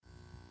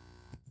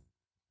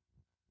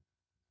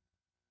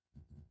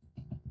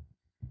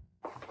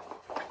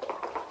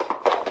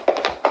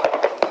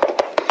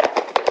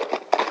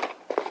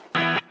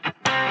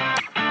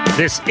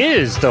This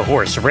is the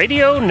Horse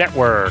Radio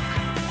Network.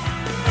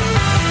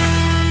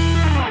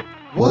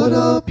 What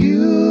a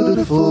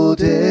beautiful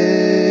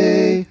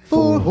day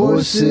for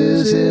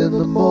horses in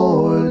the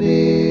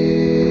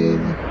morning.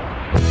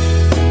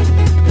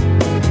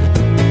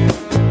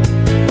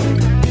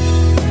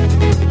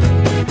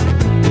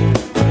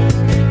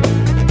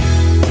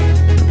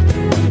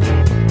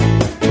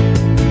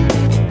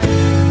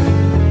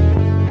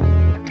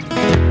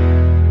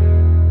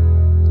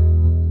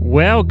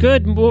 Well,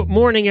 good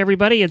morning,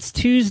 everybody. It's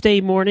Tuesday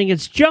morning.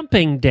 It's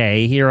jumping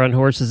day here on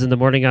Horses in the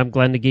Morning. I'm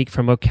Glenn the Geek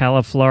from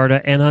Ocala,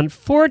 Florida. And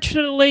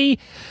unfortunately,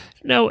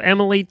 no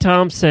Emily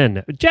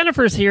Thompson.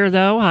 Jennifer's here,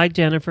 though. Hi,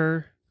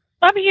 Jennifer.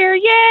 I'm here.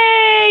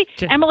 Yay!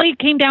 Emily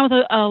came down with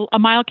a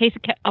mild case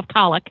of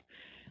colic.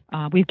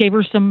 We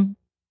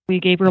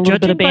gave her a little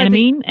bit of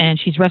Banamine, and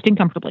she's resting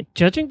comfortably.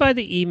 Judging by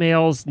the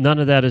emails, none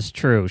of that is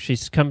true.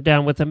 She's come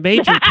down with a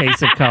major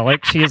case of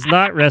colic. She is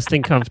not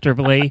resting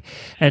comfortably,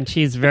 and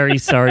she's very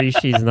sorry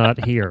she's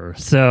not here.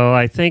 So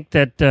I think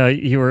that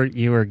you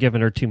were giving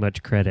her too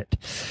much credit.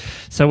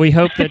 So we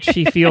hope that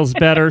she feels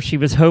better. She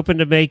was hoping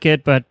to make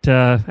it, but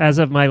as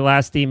of my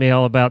last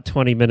email about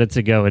 20 minutes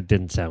ago, it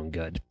didn't sound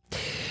good.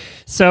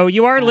 So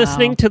you are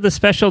listening to the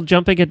special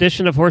jumping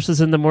edition of Horses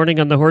in the Morning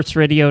on the Horse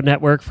Radio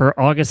Network for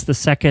August the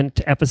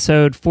 2nd,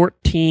 episode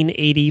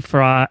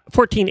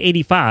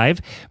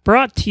 1485,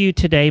 brought to you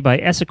today by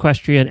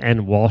Equestrian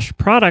and Walsh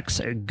products.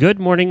 Good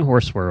morning,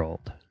 Horse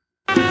World.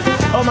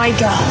 Oh my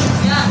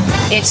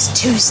God, it's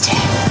Tuesday.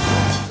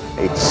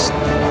 It's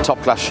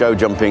top-class show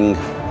jumping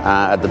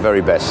at the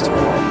very best.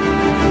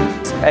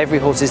 Every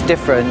horse is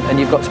different, and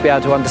you've got to be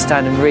able to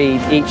understand and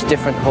read each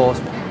different horse.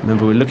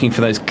 Remember, we're looking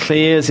for those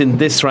clears in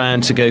this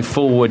round to go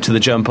forward to the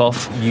jump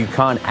off. You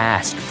can't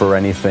ask for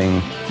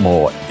anything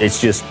more.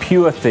 It's just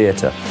pure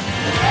theatre.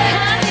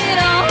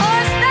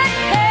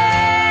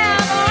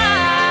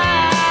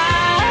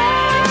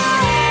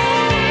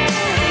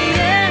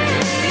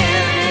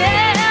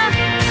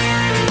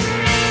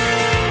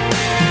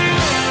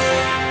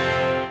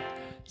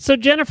 So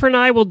Jennifer and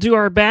I will do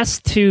our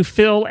best to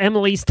fill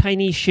Emily's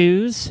tiny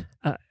shoes.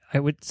 I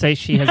would say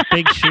she has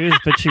big shoes,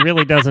 but she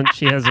really doesn't.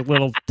 She has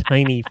little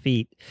tiny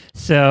feet.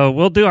 So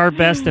we'll do our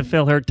best to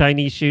fill her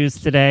tiny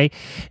shoes today.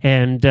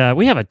 And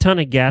we have a ton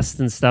of guests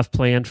and stuff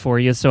planned for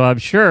you, so I'm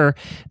sure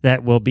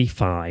that will be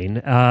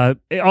fine.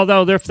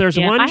 Although if there's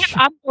one... I'm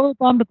a little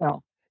bummed,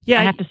 though,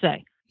 I have to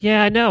say.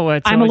 Yeah, I know.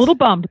 I'm a little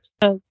bummed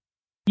because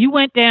you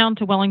went down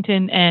to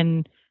Wellington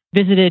and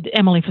visited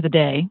Emily for the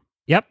day.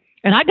 Yep.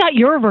 And I got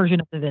your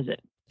version of the visit.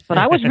 But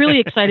I was really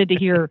excited to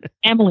hear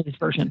Emily's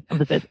version of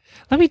the visit.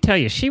 Let me tell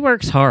you, she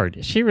works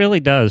hard. She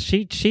really does.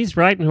 She's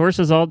riding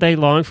horses all day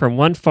long from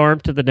one farm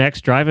to the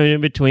next, driving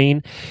in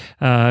between,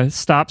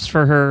 stops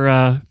for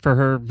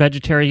her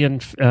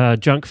vegetarian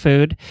junk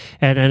food,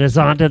 and is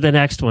on to the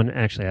next one.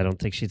 Actually, I don't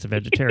think she's a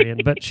vegetarian,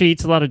 but she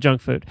eats a lot of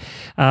junk food.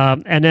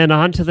 And then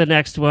on to the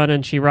next one,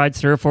 and she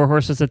rides 3 or 4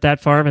 horses at that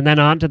farm, and then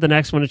on to the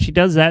next one, and she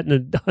does that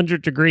in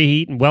 100-degree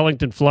heat in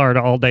Wellington, Florida,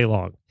 all day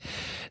long.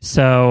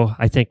 So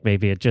I think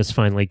maybe it just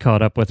finally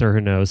caught up with her.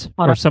 Who knows?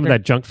 Or some of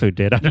that junk food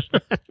did. I don't know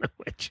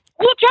which.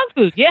 Well, junk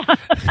food, yeah.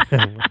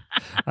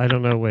 I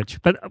don't know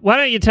which. But why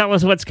don't you tell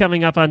us what's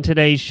coming up on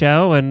today's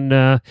show, and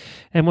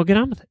we'll get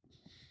on with it.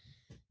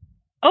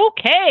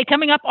 Okay,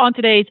 coming up on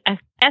today's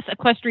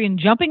Equestrian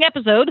jumping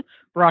episode,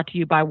 brought to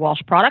you by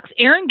Walsh Products,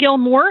 Aaron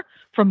Gilmore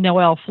from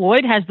Noel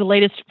Floyd has the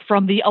latest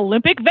from the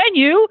Olympic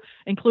venue,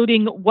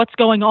 including what's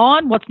going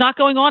on, what's not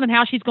going on, and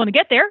how she's going to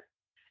get there.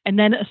 And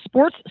then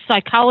sports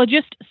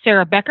psychologist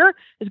Sarah Becker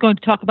is going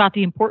to talk about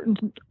the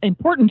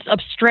importance of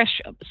stress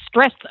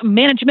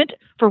management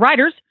for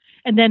riders.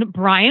 And then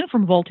Brian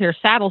from Voltaire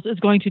Saddles is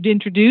going to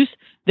introduce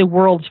the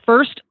world's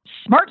first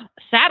smart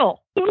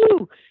saddle.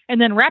 Ooh.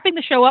 And then wrapping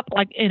the show up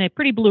like in a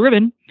pretty blue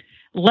ribbon,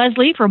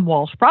 Leslie from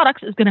Walsh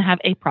Products is going to have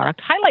a product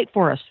highlight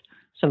for us.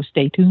 So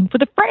stay tuned for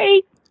the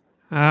fray.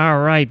 All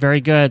right, very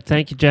good.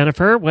 Thank you,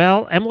 Jennifer.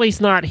 Well, Emily's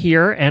not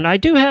here, and I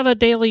do have a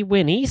daily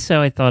Winnie, so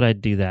I thought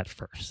I'd do that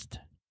first.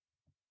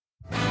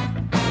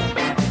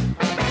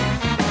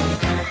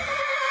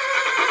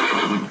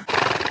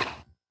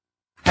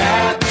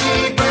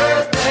 Happy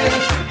birthday,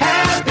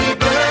 happy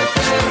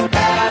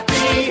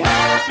birthday,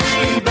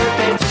 happy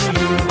birthday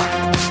to you.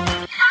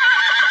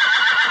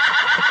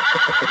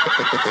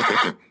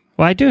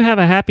 Well, I do have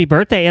a happy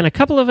birthday and a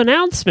couple of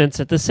announcements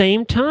at the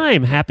same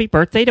time. Happy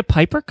birthday to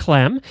Piper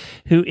Clem,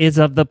 who is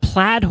of the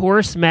Plaid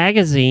Horse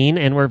magazine,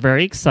 and we're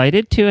very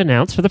excited to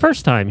announce for the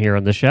first time here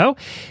on the show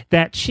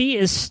that she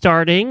is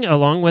starting,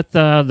 along with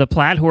the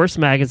Plaid Horse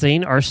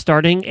magazine, are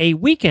starting a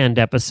weekend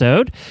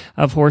episode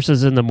of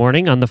Horses in the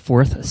Morning on the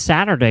 4th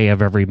Saturday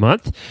of every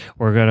month.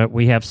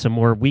 We have some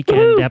more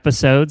weekend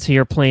episodes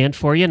here planned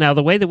for you. Now,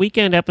 the way the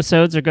weekend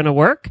episodes are going to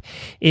work,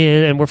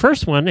 and our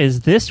first one is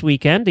this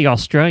weekend, the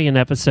Australian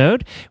episode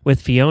with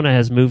Fiona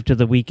has moved to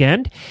the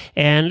weekend,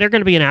 and they're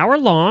going to be an hour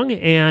long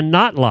and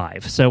not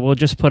live. So we'll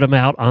just put them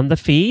out on the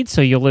feed,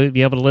 so you'll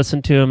be able to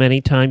listen to them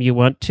anytime you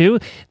want to.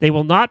 They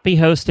will not be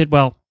hosted,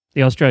 well,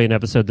 The Australian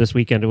episode this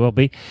weekend will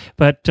be.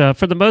 But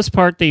for the most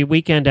part, the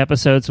weekend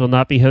episodes will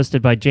not be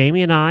hosted by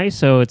Jamie and I,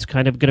 so it's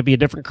kind of going to be a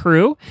different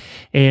crew.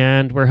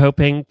 And we're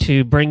hoping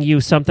to bring you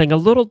something a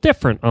little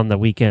different on the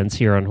weekends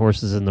here on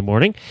Horses in the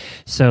Morning.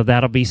 So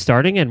that'll be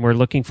starting, and we're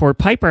looking for...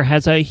 Piper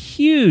has a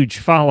huge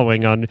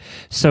following on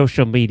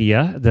social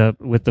media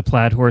with the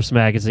Plaid Horse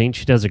magazine.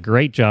 She does a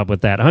great job with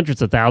that.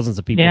 Hundreds of thousands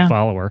of people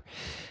follow her.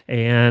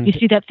 And you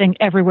see that thing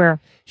everywhere.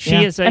 She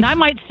is and I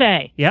might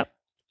say... Yep.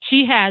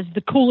 She has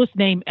the coolest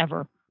name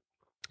ever.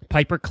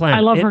 Piper Clem. I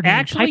love her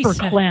name, Piper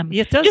Clem.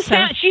 It does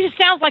she just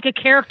sounds like a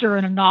character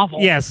in a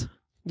novel. Yes.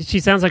 She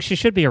sounds like she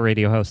should be a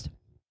radio host.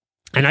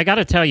 And I got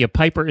to tell you,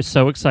 Piper is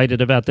so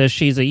excited about this.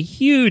 She's a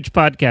huge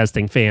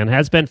podcasting fan,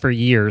 has been for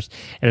years,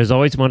 and has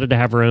always wanted to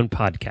have her own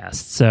podcast.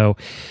 So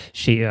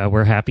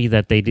we're happy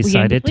that they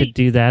decided to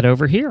do that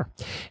over here.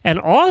 And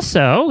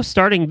also,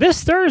 starting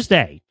this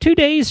Thursday, 2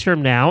 days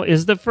from now,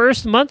 is the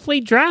first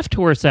monthly Draft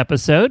Horse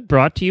episode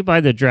brought to you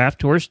by the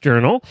Draft Horse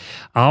Journal.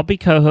 I'll be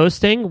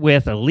co-hosting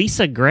with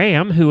Lisa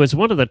Graham, who is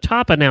one of the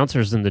top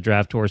announcers in the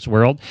Draft Horse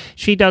world.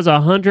 She does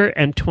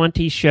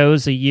 120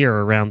 shows a year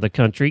around the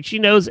country. She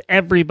knows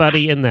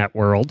everybody in that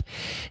world.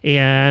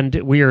 And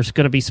we are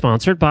going to be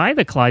sponsored by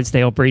the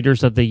Clydesdale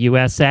Breeders of the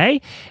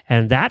USA.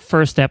 And that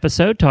first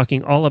episode,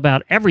 talking all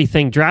about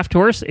everything Draft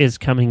Horse, is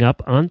coming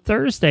up on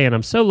Thursday. And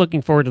I'm so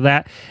looking forward to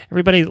that.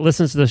 Everybody that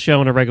listens to the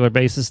show on a regular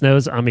basis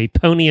knows I'm a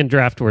pony and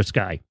Draft Horse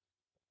guy.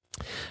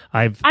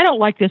 I don't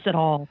like this at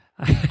all.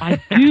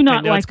 I do not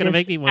I know like it's going to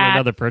make me want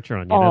another percher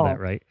on. You know that,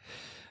 right?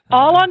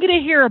 All I'm going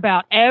to hear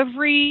about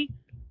every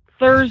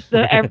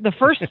Thursday, the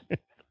first...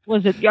 Are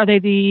they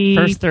the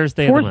first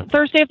Thursday of the month?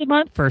 Thursday of the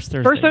month? First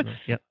Thursday of the month,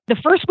 yep. The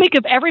first week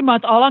of every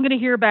month, all I'm going to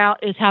hear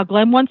about is how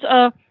Glenn wants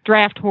a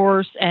draft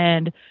horse,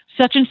 and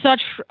such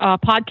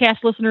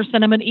podcast listeners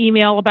send him an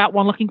email about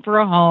one looking for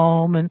a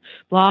home, and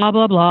blah,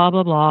 blah, blah,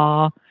 blah,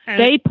 blah.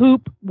 They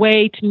poop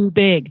way too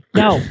big.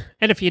 No.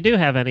 And if you do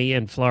have any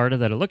in Florida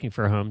that are looking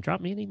for a home,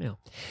 drop me an email.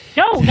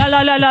 No. La,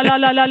 la, la, la, la,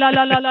 la, la,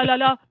 la, la, la,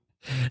 la.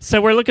 So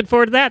we're looking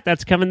forward to that.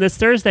 That's coming this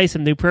Thursday,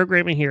 some new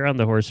programming here on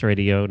the Horse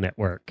Radio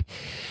Network.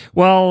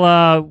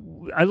 Well,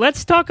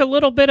 let's talk a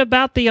little bit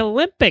about the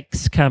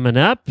Olympics coming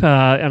up,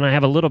 and I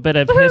have a little bit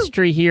of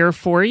history here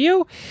for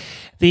you.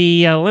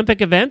 The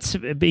Olympic events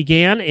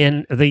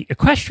the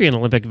Equestrian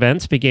Olympic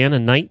events began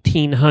in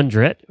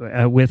 1900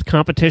 with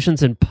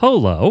competitions in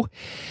polo,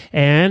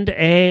 and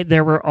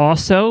there were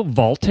also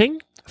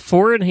vaulting,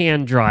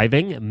 four-in-hand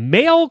driving,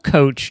 male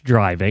coach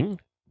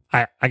driving.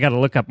 I got to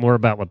look up more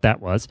about what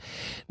that was.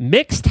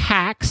 Mixed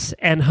hacks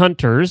and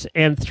hunters,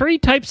 and 3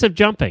 types of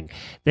jumping.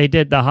 They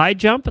did the high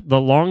jump,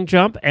 the long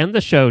jump, and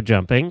the show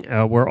jumping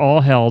were all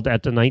held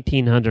at the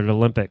 1900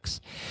 Olympics.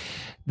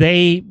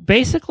 They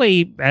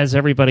basically, as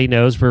everybody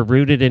knows, were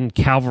rooted in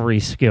cavalry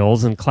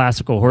skills and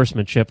classical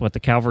horsemanship, what the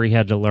cavalry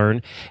had to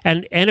learn.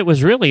 And it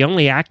was really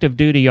only active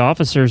duty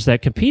officers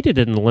that competed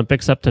in the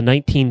Olympics up to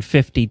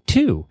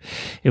 1952.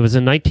 It was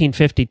in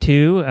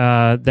 1952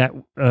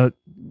 that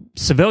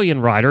civilian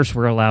riders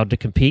were allowed to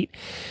compete.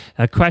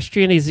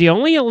 Equestrian is the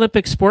only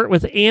Olympic sport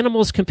with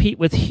animals compete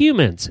with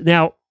humans.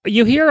 Now,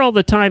 you hear all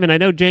the time, and I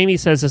know Jamie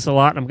says this a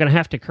lot, and I'm going to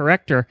have to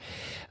correct her.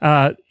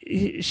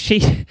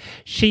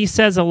 She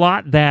says a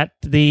lot that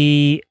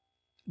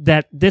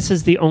this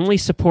is the only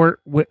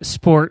sport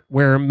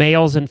where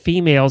males and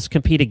females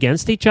compete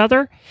against each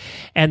other,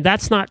 and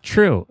that's not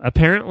true.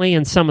 Apparently,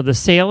 in some of the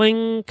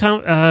sailing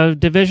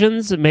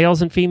divisions,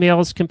 males and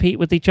females compete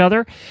with each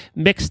other,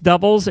 mixed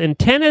doubles in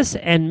tennis,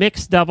 and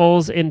mixed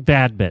doubles in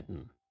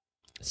badminton.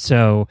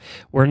 So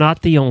we're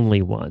not the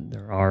only one.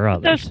 There are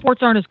others. Those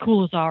sports aren't as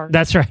cool as ours.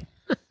 That's right.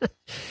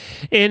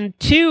 In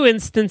 2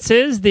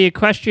 instances, the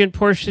equestrian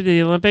portion of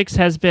the Olympics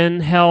has been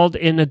held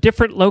in a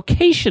different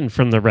location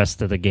from the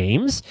rest of the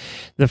games.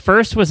 The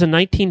first was in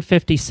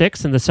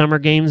 1956 in the Summer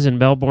Games in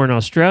Melbourne,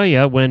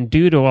 Australia, when,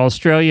 due to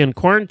Australian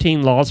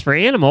quarantine laws for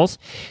animals,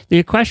 the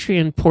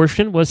equestrian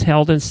portion was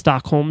held in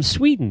Stockholm,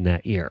 Sweden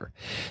that year.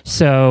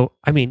 So,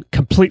 I mean,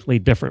 completely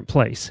different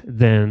place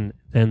than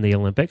the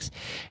Olympics.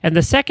 And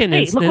the second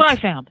instance... look what I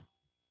found.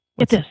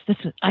 Get this.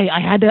 I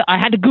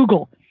had to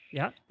Google.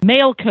 Yeah.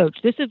 Male coach.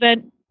 This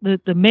event,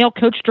 the male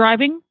coach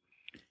driving,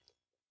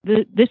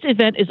 this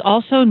event is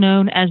also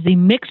known as the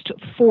mixed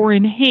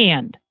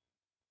four-in-hand,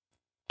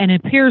 and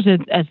it appears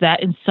as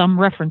that in some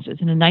references.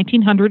 And in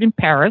 1900 in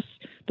Paris,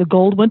 the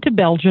gold went to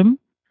Belgium,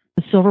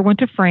 the silver went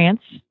to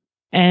France,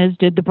 as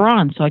did the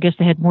bronze. So I guess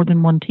they had more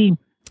than one team.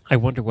 I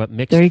wonder what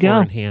mixed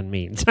four-in-hand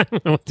means. I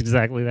don't know what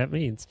exactly that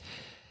means.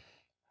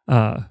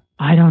 I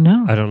don't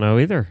know. I don't know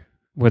either.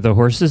 Were the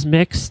horses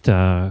mixed?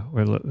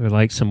 Were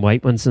like some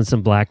white ones and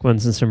some black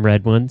ones and some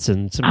red ones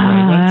and some gray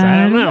ones? I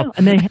don't know.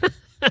 And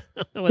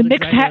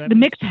the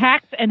mixed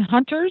hacks and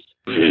hunters.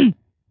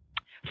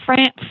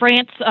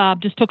 France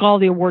just took all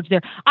the awards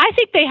there. I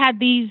think they had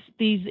these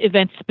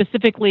events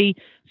specifically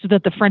so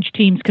that the French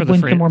teams could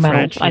win some more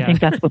medals. I think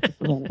that's what this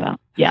is all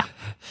about. Yeah.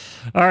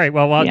 All right.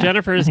 Well, while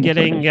Jennifer is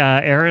getting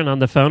Aaron on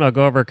the phone, I'll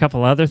go over a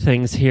couple other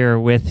things here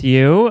with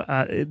you.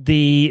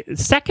 The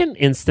second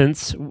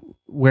instance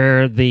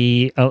where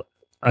the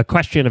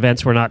equestrian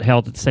events were not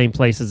held at the same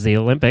place as the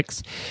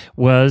Olympics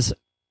was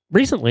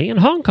recently in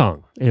Hong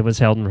Kong. It was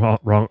held in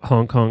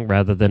Hong Kong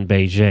rather than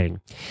Beijing.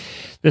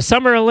 The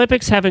Summer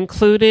Olympics have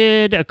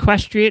included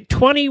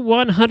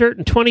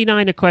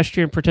 2,129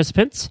 equestrian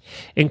participants,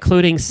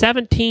 including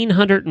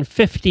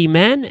 1,750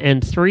 men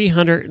and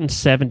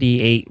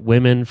 378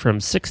 women from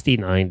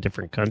 69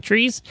 different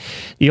countries.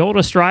 The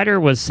oldest rider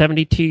was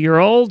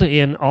 72-year-old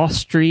in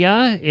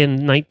Austria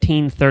in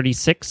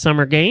 1936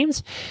 Summer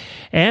Games,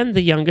 and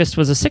the youngest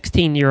was a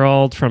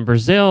 16-year-old from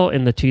Brazil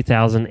in the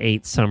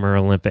 2008 Summer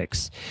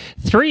Olympics.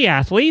 3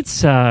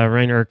 athletes,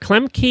 Rainer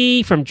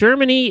Klemke from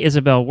Germany,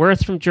 Isabel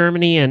Wirth from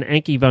Germany, and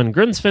Ankie van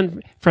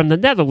Grunsven from the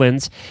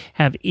Netherlands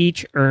have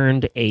each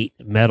earned 8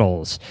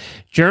 medals.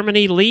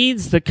 Germany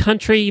leads the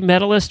country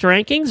medalist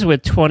rankings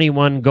with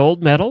 21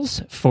 gold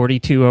medals,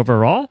 42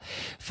 overall,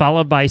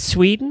 followed by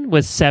Sweden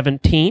with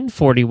 17,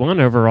 41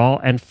 overall,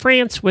 and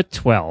France with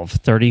 12,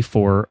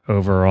 34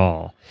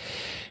 overall.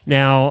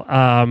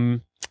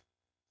 Now,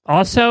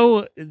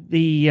 also,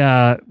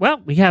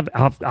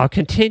 I'll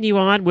continue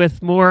on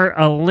with more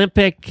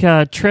Olympic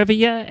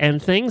trivia and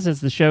things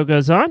as the show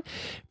goes on,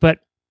 but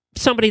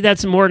somebody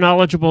that's more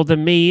knowledgeable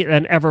than me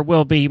and ever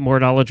will be more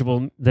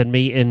knowledgeable than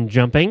me in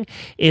jumping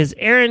is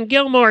Erin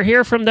Gilmore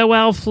here from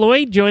Noel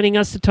Floyd, joining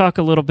us to talk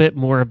a little bit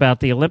more about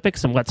the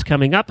Olympics and what's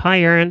coming up.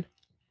 Hi, Erin.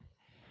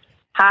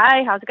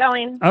 Hi, how's it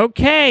going?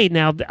 Okay,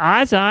 now,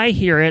 as I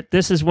hear it,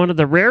 this is one of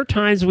the rare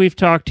times we've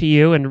talked to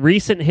you in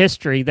recent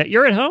history that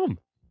you're at home.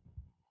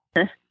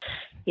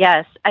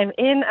 Yes, I'm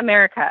in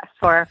America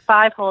for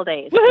 5 whole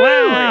days.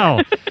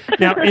 Wow.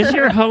 Now, is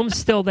your home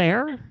still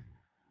there?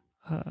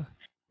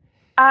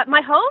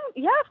 My home?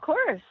 Yeah, of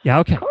course. Yeah,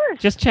 okay. Of course.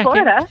 Just checking.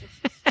 Florida.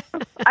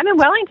 I'm in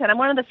Wellington. I'm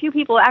one of the few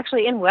people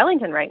actually in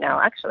Wellington right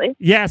now, actually.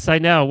 Yes, I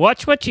know.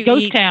 Watch what you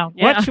Ghost eat. town.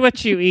 Yeah. Watch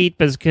what you eat,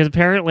 because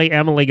apparently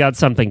Emily got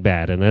something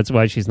bad, and that's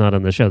why she's not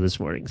on the show this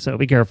morning. So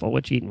be careful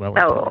what you eat in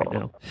Wellington right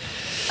now.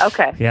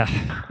 Okay. Yeah.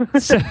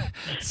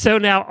 So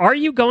now, are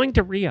you going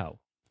to Rio?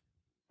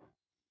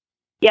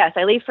 Yes,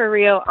 I leave for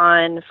Rio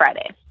on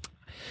Friday.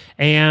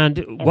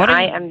 And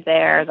I am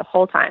there the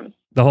whole time.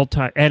 The whole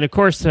time. And of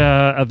course,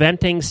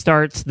 eventing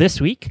starts this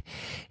week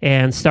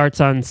and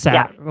starts on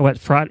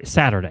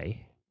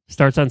Saturday.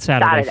 Starts on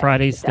Saturday.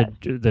 Friday's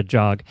the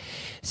jog.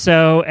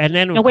 So, and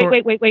then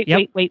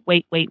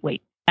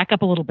wait. Back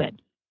up a little bit.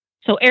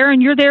 So,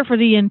 Erin, you're there for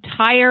the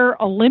entire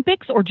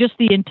Olympics or just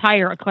the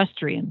entire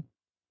equestrian?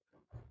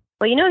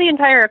 Well, the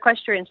entire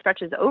equestrian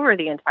stretches over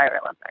the entire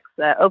Olympics.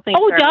 The opening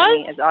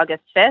ceremony is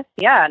August 5th.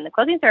 Yeah, and the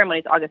closing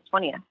ceremony is August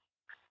 20th.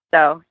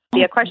 So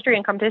the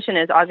equestrian competition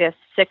is August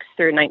 6th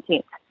through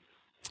 19th.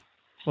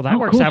 Well, that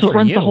works out so for it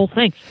runs you. The whole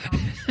thing.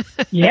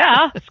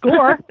 Yeah,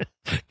 score.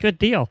 Good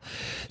deal.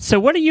 So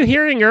what are you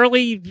hearing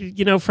early,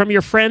 from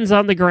your friends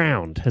on the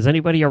ground? Has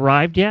anybody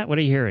arrived yet? What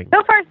are you hearing?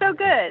 So far, so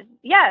good.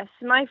 Yes,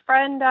 my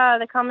friend,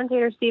 the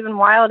commentator Stephen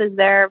Wild, is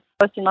there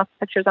posting lots of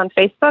pictures on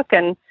Facebook,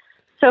 and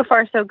so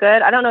far, so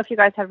good. I don't know if you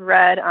guys have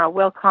read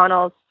Will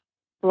Connell's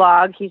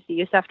blog. He's the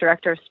USEF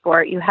director of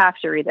sport. You have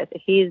to read it.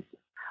 He's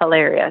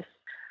hilarious.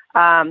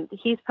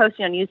 He's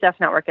posting on USEF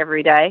Network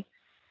every day,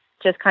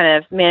 just kind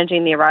of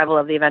managing the arrival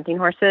of the eventing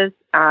horses.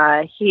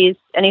 He's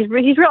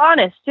real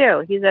honest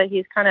too. He's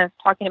kind of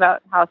talking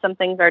about how some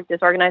things are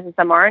disorganized and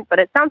some aren't, but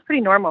it sounds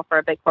pretty normal for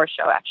a big horse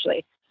show,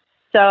 actually.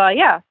 So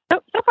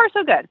so far,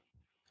 so good.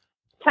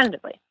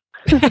 Tentatively.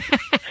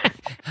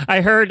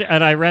 I heard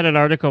and I read an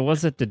article,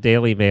 was it the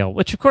Daily Mail,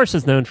 which of course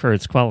is known for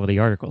its quality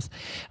articles.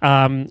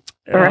 Read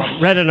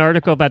an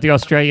article about the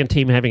Australian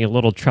team having a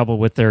little trouble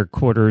with their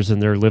quarters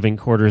and their living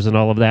quarters and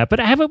all of that. But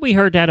haven't we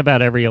heard that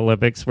about every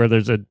Olympics where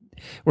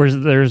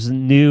there's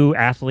new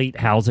athlete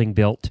housing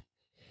built?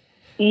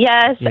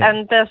 Yes, yeah.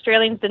 And the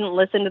Australians didn't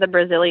listen to the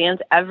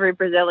Brazilians. Every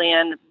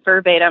Brazilian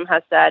verbatim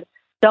has said,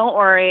 don't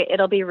worry,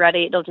 it'll be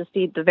ready. It'll just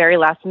be the very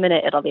last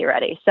minute it'll be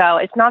ready. So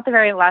it's not the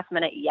very last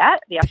minute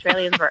yet. The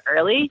Australians were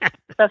early.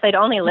 So if they'd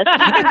only listened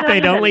to the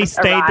they'd only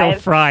stayed till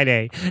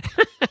Friday.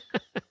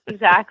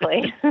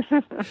 Exactly.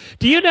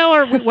 Do you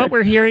know what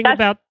we're hearing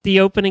about the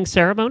opening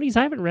ceremonies?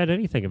 I haven't read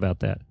anything about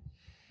that.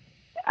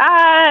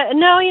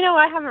 No,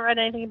 I haven't read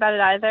anything about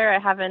it either. I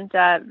haven't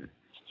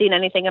seen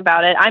anything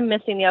about it. I'm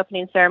missing the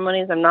opening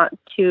ceremonies. I'm not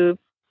too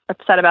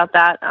upset about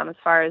that as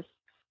far as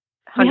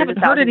we haven't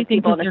heard anything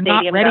because they're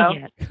not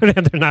ready yet.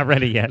 They're not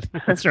ready yet.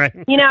 That's right.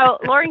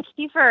 Lauren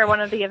Kiefer, one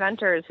of the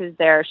eventers who's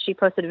there, she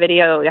posted a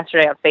video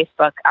yesterday on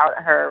Facebook out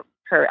her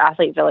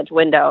Athlete Village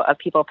window of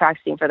people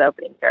practicing for the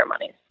opening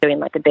ceremonies, doing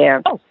like a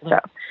dance. Oh, so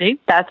see?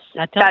 that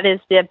is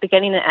the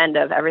beginning and end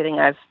of everything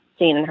I've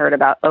seen and heard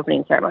about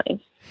opening ceremonies.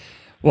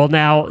 Well,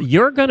 now,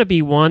 you're going to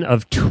be one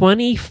of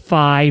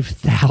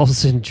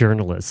 25,000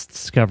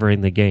 journalists covering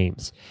the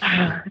games.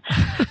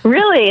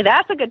 Really?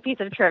 That's a good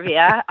piece of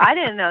trivia. I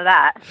didn't know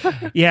that.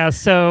 Yeah,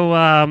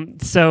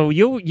 so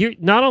you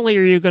not only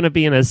are you going to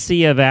be in a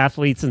sea of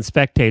athletes and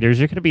spectators,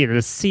 you're going to be in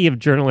a sea of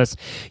journalists.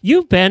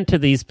 You've been to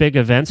these big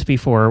events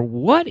before.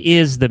 What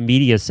is the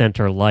media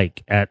center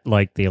like at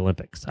the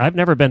Olympics? I've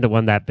never been to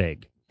one that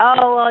big.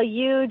 Oh, well,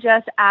 you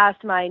just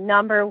asked my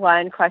number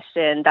one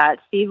question that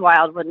Steve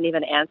Wild wouldn't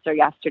even answer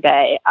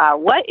yesterday.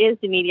 What is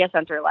the media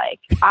center like?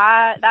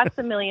 That's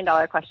the $1 million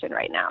question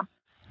right now.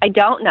 I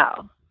don't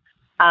know.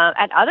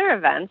 At other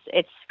events,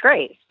 it's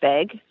great. It's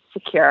big,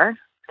 secure.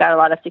 It's got a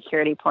lot of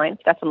security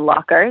points. It's got some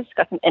lockers. It's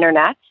got some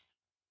internet.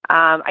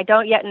 I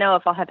don't yet know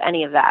if I'll have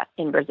any of that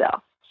in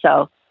Brazil.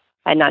 So,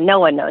 and no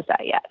one knows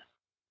that yet.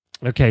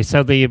 Okay,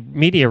 so the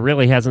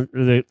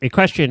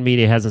equestrian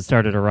media hasn't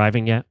started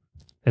arriving yet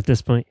at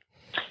this point?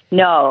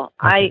 No.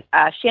 Okay.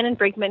 Shannon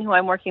Brinkman, who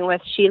I'm working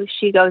with,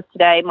 she goes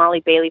today. Molly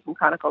Bailey from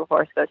Chronicle of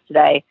Horse goes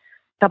today.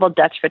 A couple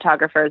Dutch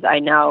photographers I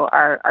know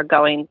are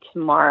going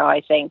tomorrow,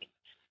 I think.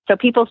 So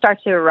people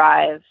start to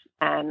arrive,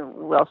 and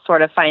we'll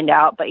sort of find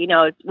out. But,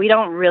 we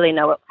don't really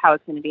know how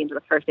it's going to be until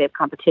the first day of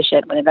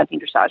competition when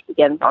eventing dressage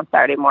begins on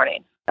Saturday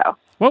morning. So,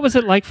 what was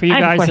it like for you I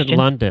have a guys in question.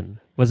 London?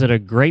 Was it a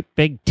great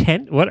big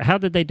tent? How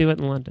did they do it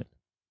in London?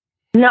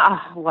 No,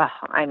 well,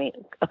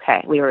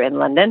 okay, we were in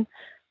London,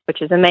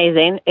 which is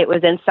amazing. It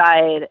was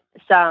inside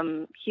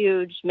some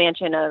huge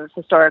mansion of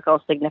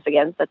historical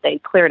significance that they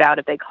cleared out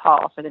a big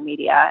hall for the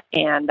media.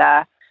 And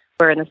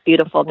we're in this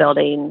beautiful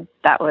building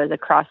that was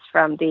across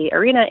from the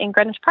arena in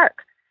Greenwich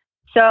Park.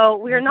 So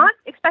we're not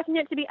expecting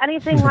it to be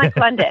anything like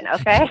London,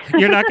 okay?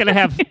 You're not going to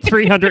have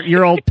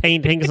 300-year-old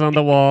paintings on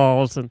the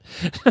walls.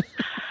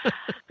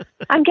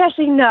 I'm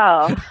guessing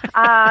no.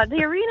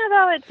 The arena,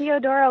 though, at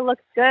Diodoro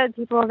looks good.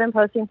 People have been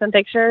posting some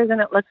pictures,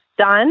 and it looks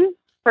done,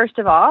 first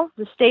of all.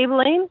 The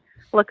stabling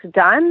looks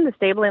done. The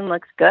stabling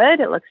looks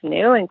good. It looks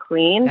new and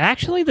clean.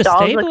 Actually, the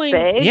stalls stabling,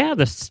 look big. yeah,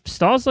 the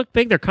stalls look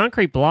big. They're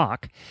concrete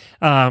block,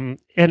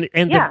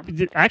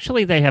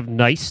 actually they have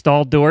nice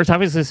stall doors. I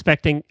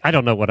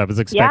don't know what I was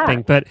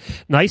expecting, but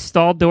nice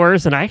stall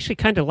doors, and I actually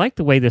kind of like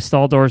the way the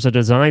stall doors are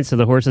designed, so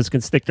the horses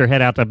can stick their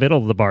head out the middle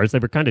of the bars. They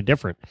were kind of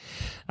different.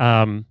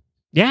 It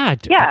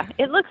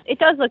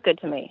does look good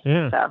to me.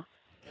 Yeah. So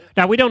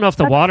now we don't know if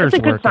the water's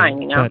that's a good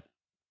working, sign, but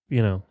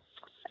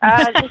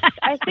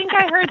I think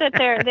I heard that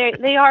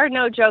they are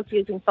no joke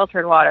using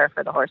filtered water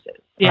for the horses.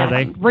 Yeah, Are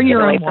they? bring your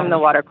away own from water. the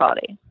water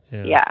quality.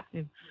 Yeah.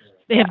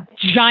 They have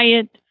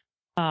giant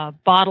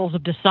bottles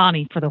of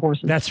Dasani for the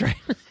horses. That's right.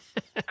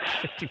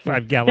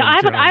 55-gallon Now, I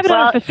have drums.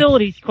 another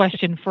facilities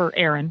question for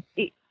Aaron.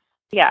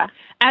 Yeah.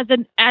 As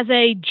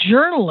a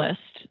journalist,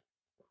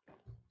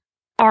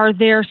 are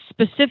there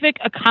specific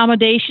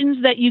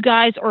accommodations that you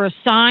guys are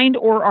assigned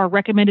or are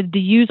recommended to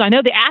use? I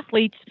know the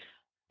athletes,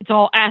 it's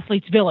all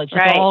athletes village. It's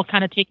Right. all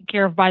kind of taken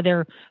care of by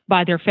their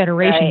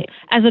federation. Right.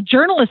 As a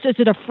journalist, is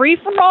it a free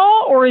for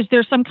all or is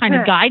there some kind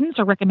of guidance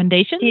or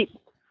recommendation?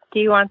 Do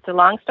you want the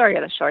long story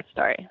or the short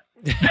story?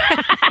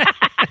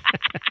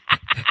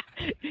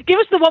 Give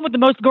us the one with the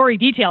most gory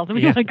details.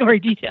 We want gory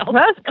details.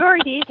 Most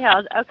gory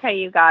details. Okay,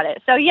 you got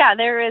it. So yeah,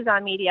 there is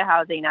media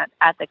housing at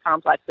the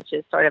complex, which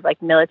is sort of like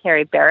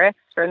military barracks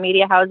for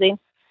media housing.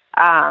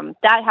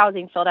 That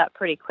housing filled up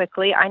pretty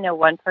quickly. I know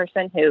one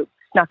person who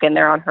snuck in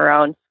there on her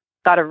own,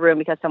 got a room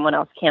because someone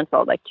else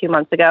canceled like 2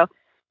 months ago.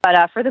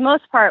 But for the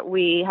most part,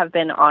 we have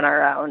been on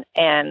our own,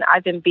 and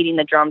I've been beating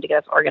the drum to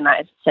get us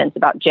organized since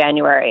about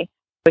January,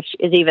 which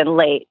is even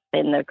late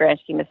in the grand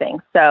scheme of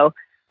things. So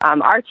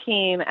our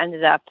team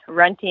ended up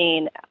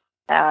renting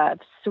a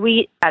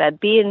suite at a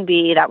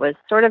B&B that was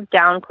sort of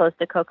down close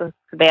to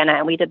Copacabana,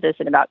 and we did this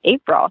in about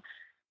April.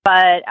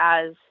 But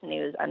as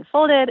news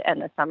unfolded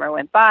and the summer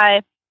went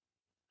by,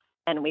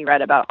 and we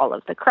read about all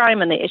of the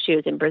crime and the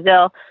issues in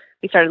Brazil,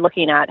 we started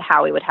looking at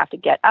how we would have to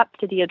get up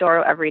to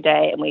Diodoro every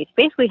day, and we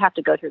basically have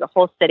to go through the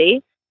whole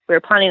city. We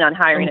were planning on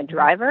hiring a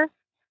driver,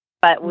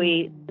 but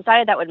we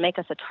decided that would make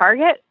us a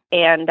target.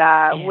 And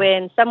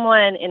when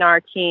someone in our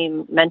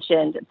team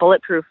mentioned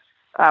bulletproof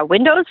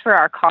windows for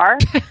our car,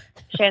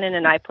 Shannon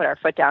and I put our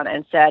foot down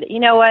and said, you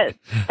know what,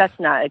 that's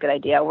not a good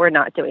idea. We're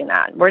not doing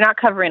that. We're not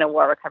covering a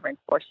war. We're covering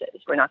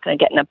forces. We're not going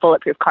to get in a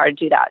bulletproof car to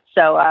do that.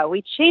 So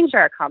we changed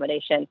our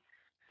accommodation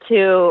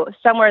to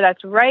somewhere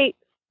that's right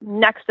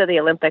next to the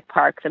Olympic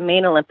Park, the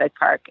main Olympic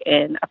Park,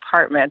 in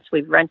apartments.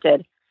 We've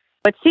rented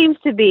what seems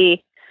to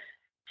be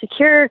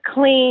secure,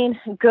 clean,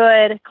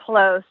 good,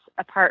 close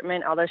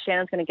apartment, although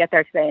Shannon's going to get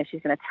there today and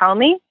she's going to tell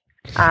me.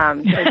 She's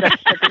going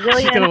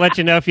to let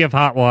you know if you have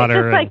hot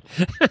water.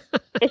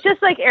 It's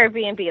just like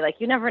Airbnb. Like,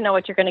 you never know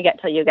what you're going to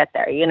get till you get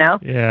there, you know?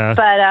 Yeah.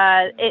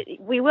 But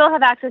we will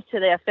have access to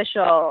the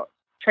official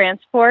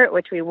transport,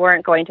 which we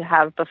weren't going to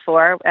have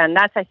before. And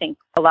that's, I think,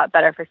 a lot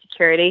better for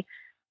security.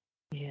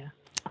 Yeah.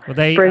 Well,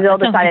 Brazil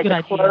decided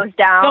to close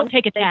down. Don't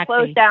take a taxi. They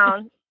closed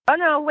down. Oh,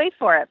 no, wait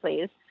for it,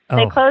 please. Oh.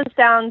 They closed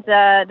down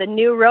the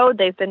new road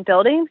they've been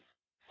building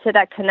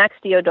that connects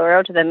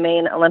Diodoro to the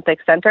main Olympic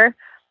Center.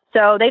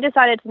 So they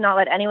decided to not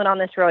let anyone on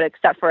this road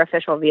except for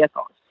official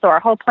vehicles. So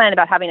our whole plan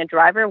about having a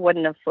driver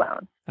wouldn't have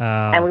flown.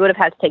 And we would have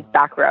had to take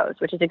back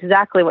roads, which is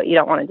exactly what you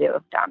don't want to do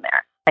down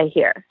there, I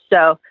hear.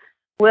 So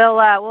we'll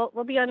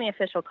be on the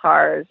official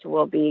cars.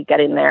 We'll be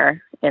getting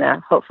there in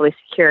a hopefully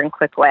secure and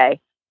quick way.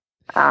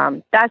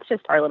 That's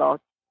just our little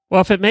Well,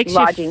 if it makes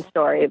lodging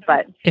story,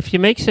 but if it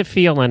makes you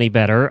feel any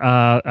better,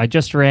 I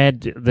just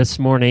read this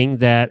morning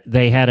that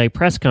they had a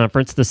press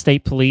conference. The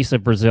state police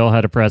of Brazil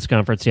had a press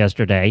conference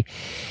yesterday,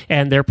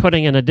 and they're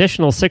putting an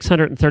additional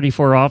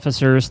 634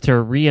 officers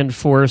to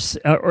reinforce,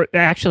 or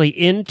actually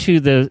into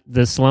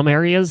the slum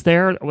areas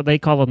there. What they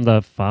call them,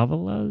 the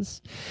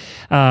favelas,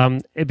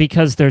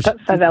 because there's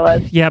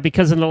favelas. Yeah,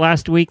 because in the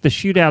last week the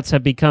shootouts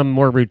have become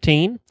more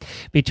routine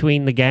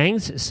between the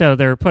gangs, so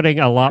they're putting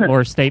a lot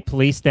more state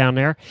police down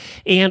there.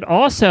 And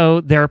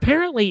also, there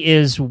apparently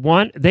is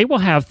they will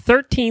have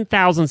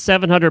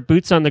 13,700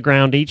 boots on the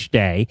ground each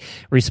day,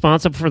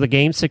 responsible for the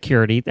game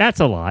security. That's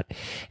a lot.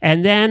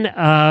 And then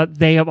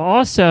they have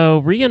also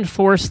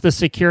reinforced the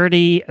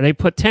security. They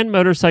put 10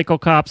 motorcycle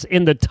cops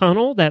in the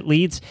tunnel that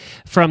leads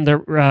from the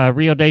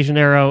Rio de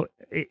Janeiro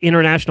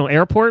International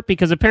Airport,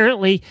 because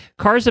apparently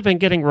cars have been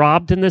getting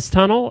robbed in this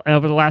tunnel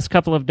over the last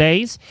couple of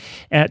days,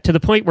 to the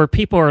point where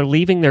people are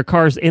leaving their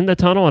cars in the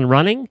tunnel and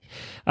running.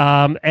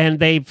 And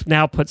they've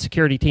now put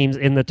security teams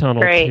in the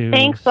tunnel. Great.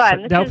 Thanks,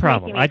 Glenn. No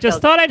problem. I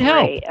just thought I'd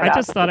help.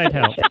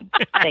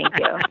 Thank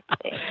you.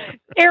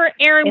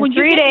 Aaron, in when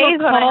 3 you get days,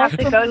 your when I call have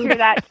to go through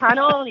that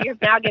tunnel, you're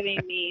now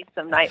giving me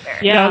some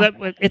nightmares. Yeah.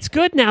 No, it's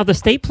good now. The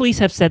state police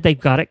have said they've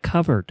got it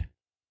covered.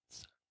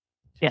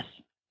 Yes.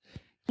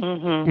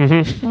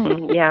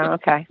 Yeah.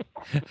 Okay.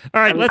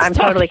 All right. I'm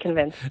totally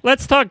convinced.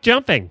 Let's talk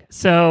jumping.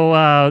 So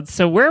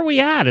where are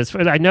we at?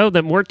 I know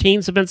that more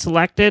teams have been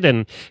selected,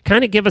 and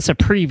kind of give us a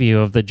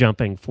preview of the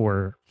jumping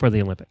for the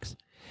Olympics.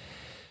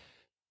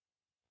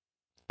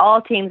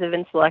 All teams have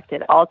been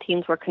selected. All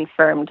teams were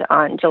confirmed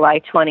on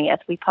July 20th.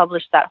 We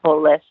published that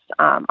whole list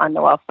on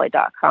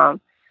noelfloyd.com.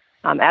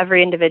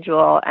 Every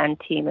individual and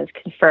team is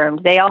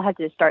confirmed. They all had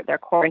to start their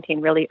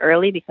quarantine really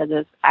early because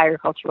of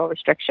agricultural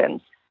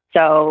restrictions.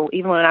 So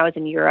even when I was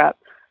in Europe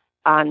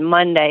on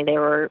Monday,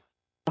 the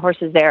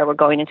horses there were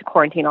going into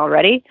quarantine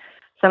already.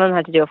 Some of them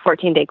had to do a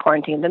 14-day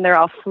quarantine. Then they're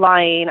all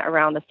flying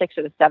around the 6th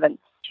or the 7th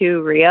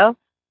to Rio.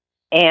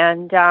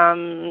 And,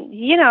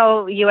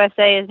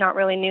 USA is not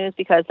really news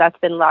because that's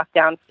been locked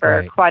down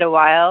for quite a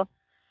while.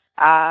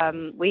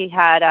 We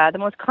had the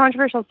most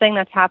controversial thing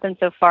that's happened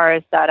so far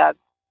is that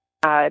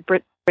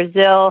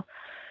Brazil,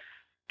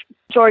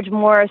 George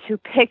Morris, who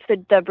picked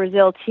the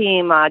Brazil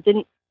team,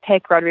 didn't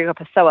pick Rodrigo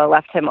Pessoa,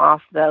 left him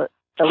off the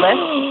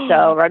list.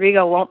 So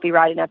Rodrigo won't be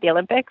riding at the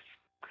Olympics.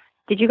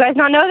 Did you guys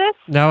not know this?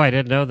 No, I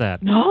didn't know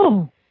that.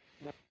 No.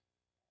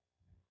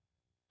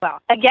 Well,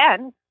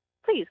 again,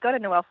 please go to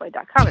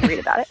noelfloyd.com and read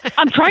about it.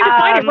 I'm trying to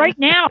find it right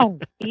now.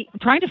 I'm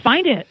trying to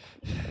find it.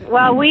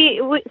 Well,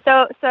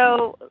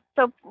 so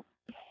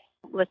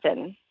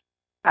listen,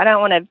 I don't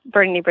want to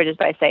burn any bridges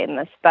by saying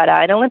this, but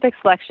an Olympic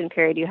selection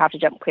period, you have to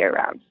jump clear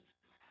rounds.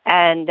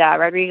 And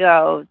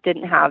Rodrigo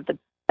didn't have the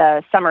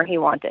summer he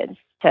wanted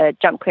to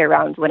jump clear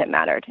rounds when it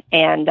mattered.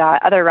 And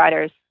other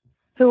riders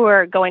who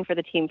were going for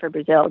the team for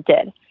Brazil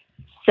did.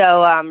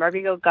 So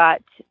Rodrigo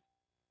got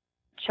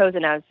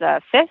chosen as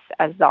fifth,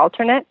 as the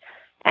alternate.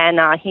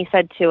 And he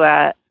said to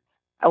a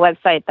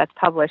website that's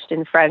published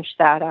in French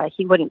that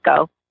he wouldn't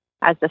go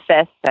as the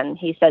fifth. And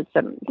he said he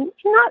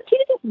didn't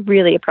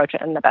really approach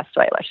it in the best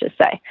way, let's just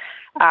say.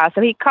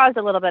 So he caused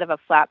a little bit of a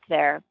flap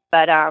there.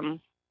 But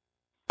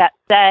that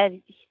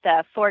said,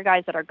 the four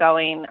guys that are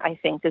going, I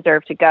think,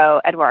 deserve to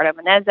go. Eduardo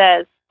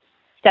Menezes,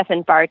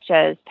 Stefan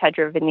Barches,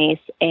 Pedro Vinícius,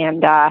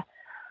 and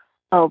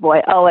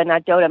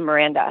Dota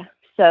Miranda.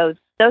 So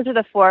those are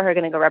the four who are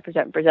going to go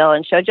represent Brazil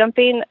in show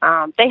jumping.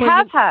 All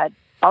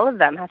of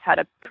them have had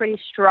a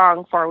pretty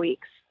strong 4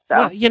 weeks.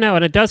 So, well,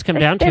 and it does come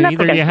down to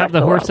either you have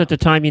the horse at the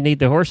time you need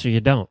the horse or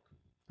you don't.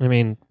 I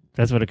mean,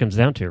 that's what it comes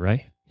down to,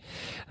 right?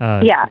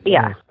 Yeah.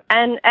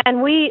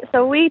 And we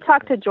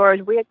talked to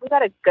George. We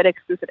got a good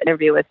exclusive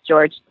interview with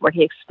George where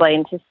he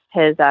explained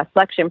his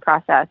selection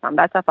process.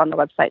 That's up on the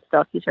website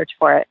still if you search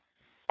for it.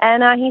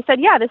 And he said,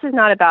 this is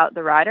not about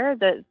the rider.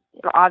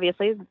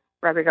 Obviously,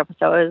 Rodrigo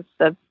Pessoa is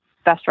the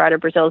best rider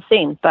Brazil has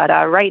seen. But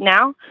right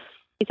now,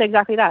 he said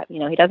exactly that.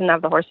 He doesn't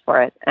have the horse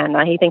for it. And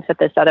he thinks that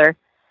this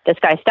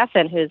guy,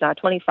 Stefan, who's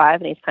 25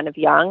 and he's kind of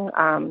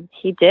young,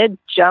 he did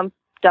jump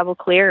double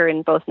clear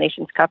in both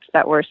Nations Cups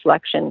that were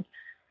selection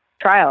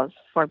trials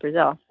for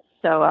Brazil.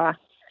 So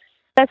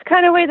that's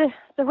kind of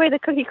the way the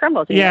cookie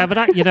crumbles. Yeah,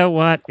 but you know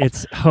what?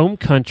 It's home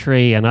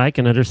country, and I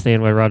can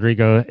understand why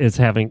Rodrigo is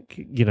having,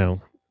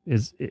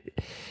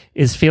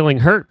 is feeling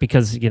hurt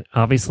because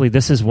obviously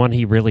this is one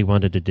he really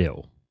wanted to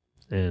do,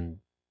 and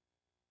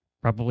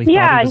probably thought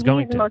he was going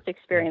to. Yeah, he's the most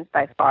experienced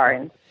by far.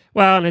 And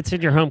it's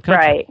in your home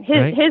country.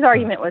 Right. His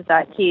argument was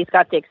that he's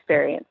got the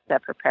experience to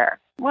prepare.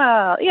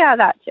 Well, yeah,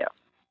 that too.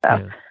 So,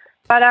 yeah.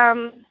 But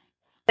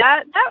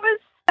that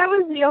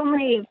was the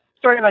only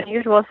sort of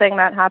unusual thing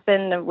that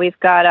happened. We've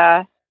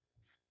got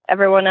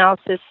everyone else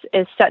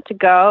is set to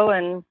go,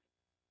 and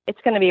it's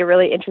going to be a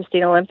really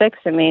interesting Olympics.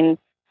 I mean,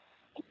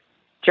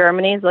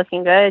 Germany's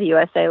looking good,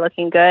 USA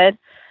looking good.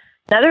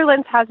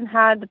 Netherlands hasn't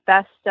had the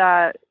best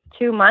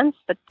 2 months,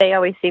 but they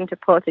always seem to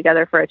pull it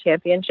together for a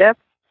championship.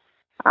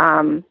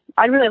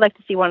 I'd really like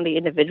to see one of the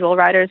individual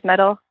riders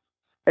medal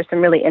There's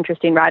some really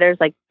interesting riders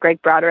like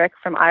Greg Broderick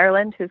from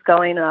Ireland, who's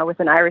going with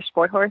an Irish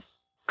sport horse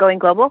going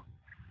global.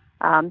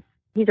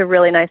 He's a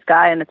really nice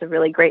guy, and it's a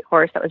really great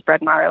horse that was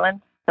bred in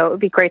Ireland. So it would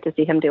be great to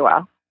see him do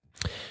well.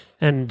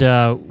 And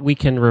we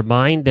can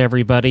remind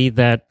everybody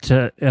that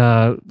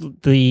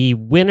the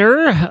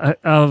winner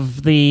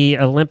of the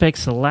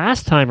Olympics the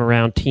last time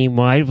around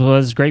team-wide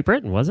was Great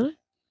Britain, wasn't it,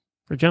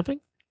 for jumping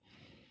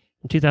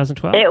in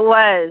 2012? It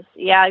was,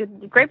 yeah.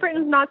 Great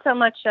Britain's not so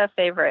much a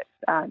favorite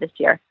this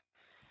year.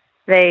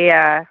 They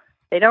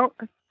don't,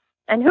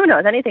 and who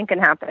knows, anything can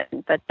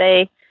happen, but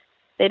they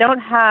don't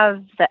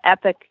have the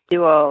epic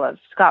duo of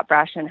Scott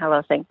Brash and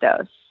Hello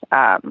Sanctos,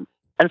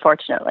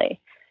 unfortunately.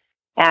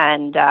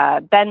 And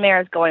Ben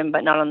Mayer is going,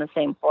 but not on the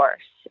same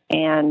horse.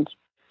 And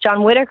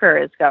John Whitaker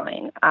is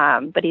going,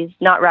 but he's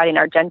not riding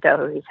Argento,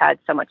 who he's had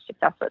so much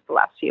success with the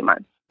last few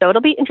months. So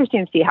it'll be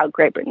interesting to see how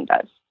Great Britain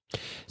does.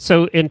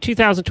 So in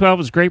 2012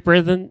 was Great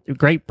Britain,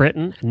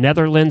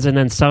 Netherlands, and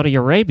then Saudi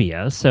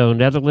Arabia. So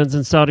Netherlands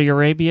and Saudi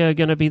Arabia are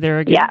going to be there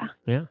again?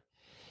 Yeah.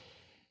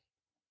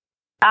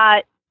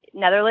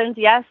 Netherlands,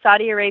 yes.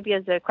 Saudi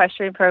Arabia's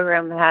equestrian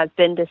program has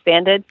been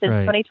disbanded since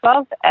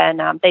 2012,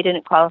 and they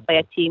didn't qualify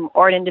a team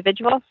or an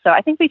individual. So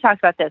I think we talked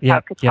about this,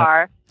 how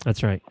Qatar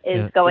that's right.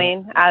 is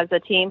going as a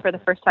team for the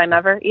first time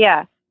ever.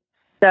 Yeah.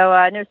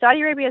 So, no, Saudi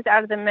Arabia is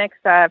out of the mix.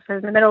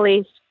 For the Middle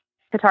East,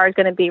 Qatar is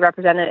going to be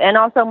represented, and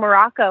also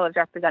Morocco is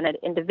represented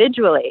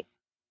individually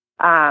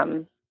as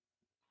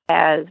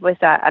with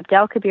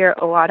Abdelkabir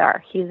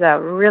Ouaddar. He's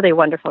a really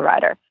wonderful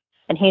rider,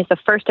 and he's the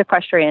first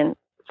equestrian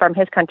from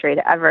his country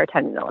to ever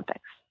attend an Olympics.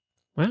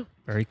 Wow,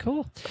 very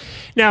cool.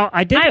 Now,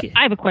 I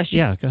have a question.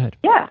 Yeah, go ahead.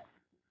 Yeah.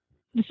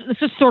 This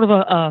is sort of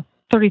a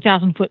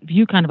 30,000-foot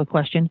view kind of a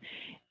question.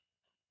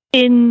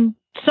 In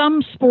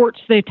some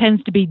sports, there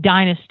tends to be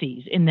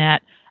dynasties in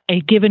that a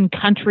given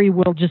country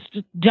will just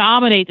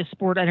dominate the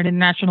sport at an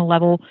international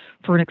level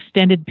for an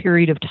extended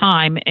period of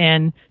time.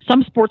 And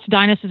some sports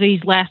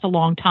dynasties last a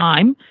long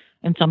time,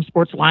 and some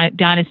sports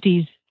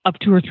dynasties of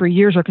 2 or 3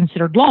 years are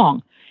considered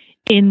long.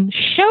 In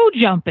show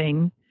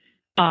jumping,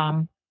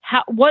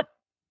 what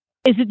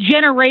is it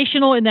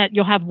generational in that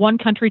you'll have one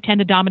country tend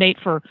to dominate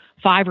for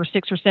 5 or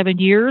 6 or 7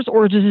 years,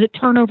 or does it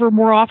turn over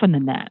more often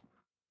than that?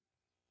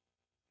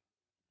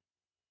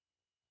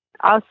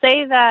 I'll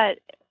say that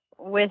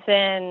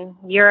within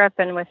Europe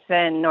and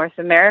within North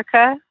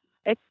America,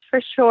 it's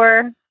for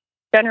sure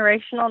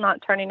generational,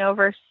 not turning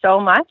over so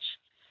much.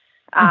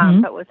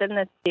 But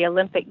within the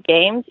Olympic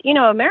Games,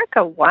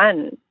 America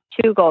won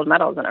 2 gold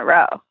medals in a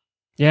row.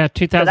 Yeah,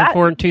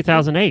 2004 and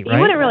 2008, right?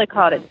 You wouldn't really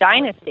call it a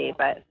dynasty,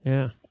 but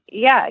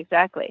yeah,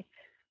 exactly.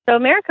 So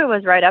America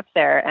was right up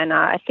there, and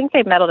I think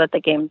they medaled at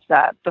the Games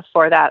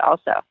before that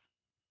also.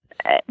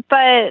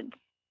 But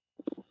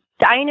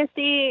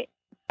dynasty,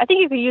 I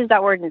think you could use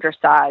that word in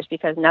dressage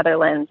because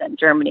Netherlands and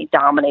Germany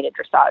dominated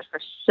dressage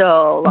for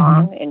so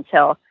long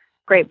until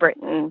Great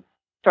Britain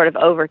sort of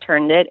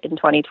overturned it in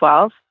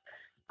 2012.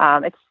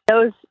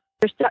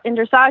 In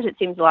dressage, it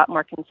seems a lot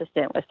more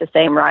consistent with the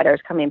same riders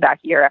coming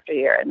back year after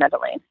year and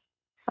medaling.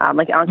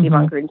 Like Ankie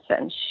von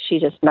Grunsven, she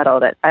just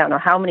medaled at I don't know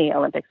how many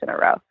Olympics in a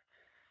row.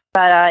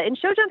 But in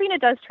show jumping,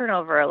 it does turn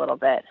over a little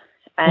bit.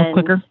 And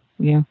quicker,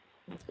 yeah.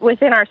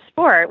 Within our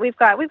sport, we've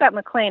got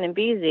McLean and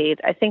Beasy.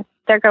 I think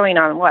they're going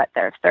on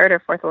their 3rd or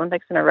 4th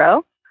Olympics in a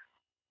row.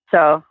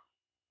 So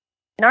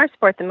in our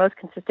sport, the most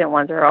consistent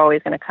ones are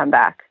always going to come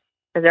back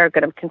because they're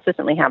going to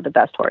consistently have the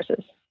best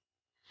horses.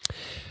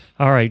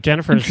 All right,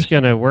 Jennifer's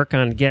going to work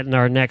on getting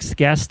our next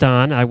guest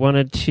on. I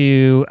wanted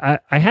to,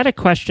 I had a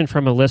question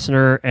from a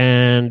listener,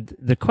 and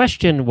the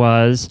question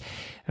was,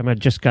 I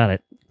just got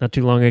it not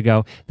too long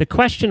ago. The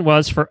question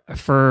was for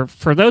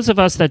those of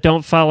us that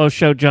don't follow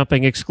show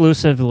jumping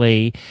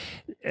exclusively,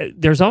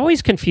 there's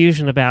always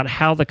confusion about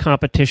how the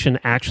competition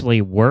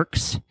actually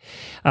works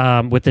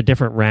with the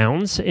different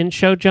rounds in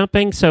show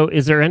jumping. So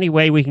is there any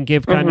way we can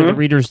give kind of the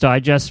Reader's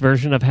Digest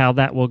version of how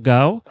that will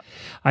go?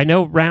 I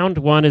know round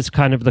 1 is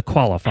kind of the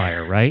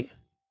qualifier, right?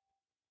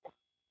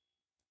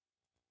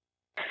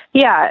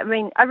 Yeah, I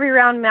mean, every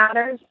round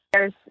matters.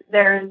 There's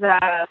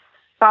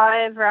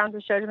 5 rounds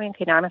of show jumping.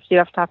 Okay, now I have to do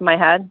off the top of my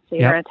head, so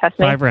you're going to test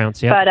me. 5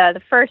 rounds, yeah. But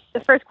the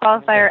first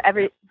qualifier,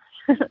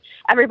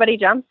 everybody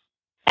jumps.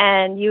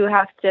 And you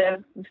have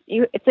to,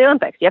 it's the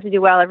Olympics. You have to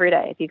do well every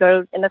day. If you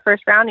go in the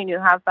first round and you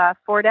have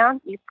 4 down,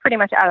 you're pretty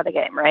much out of the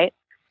game, right?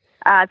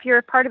 If you're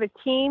a part of a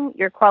team,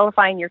 you're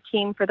qualifying your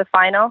team for the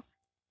final.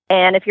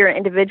 And if you're an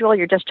individual,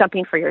 you're just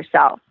jumping for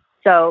yourself.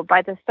 So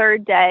by the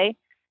 3rd day,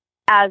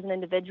 as an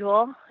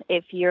individual,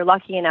 if you're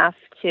lucky enough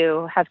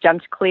to have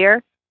jumped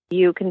clear,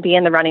 you can be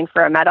in the running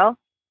for a medal.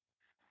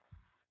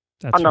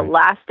 That's on the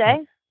last day.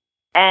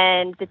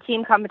 And the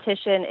team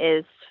competition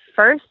is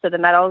first, so the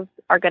medals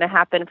are going to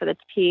happen for the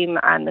team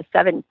on the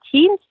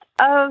 17th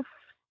of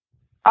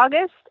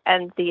August,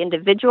 and the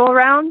individual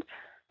round,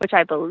 which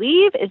I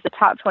believe is the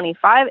top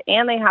 25,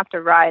 and they have to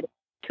ride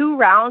 2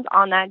 rounds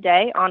on that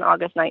day on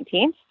August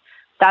 19th.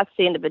 That's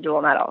the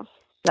individual medals.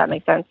 Does that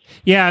make sense?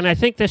 Yeah, and I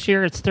think this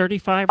year it's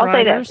 35 I'll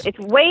riders. say this.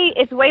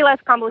 It's way less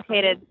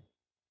complicated.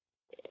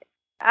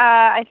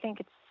 I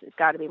think it's It's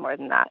got to be more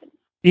than that.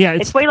 Yeah,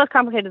 it's way less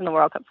complicated than the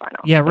World Cup final.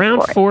 Yeah,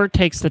 round 4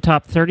 takes the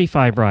top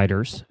 35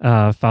 riders.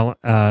 And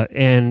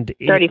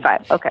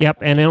 35, okay. Yep,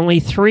 and only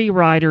 3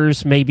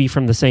 riders may be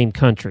from the same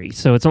country.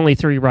 So it's only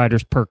 3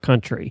 riders per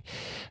country.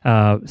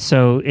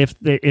 So if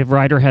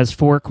rider has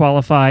 4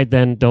 qualified,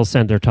 then they'll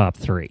send their top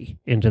 3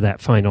 into that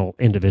final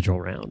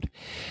individual round.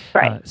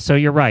 Right. So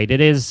you're right.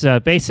 It is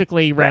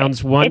basically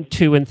rounds 1,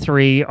 2, and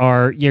 3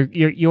 are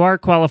you are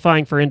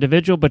qualifying for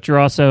individual, but you're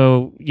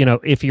also,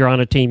 if you're on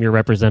a team, you're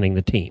representing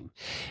the team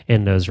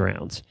in those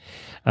rounds.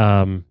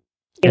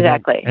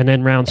 Exactly. And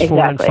then rounds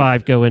 4 and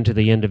 5 go into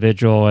the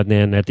individual, and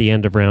then at the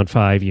end of round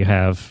 5 you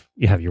have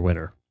your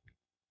winner.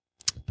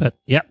 But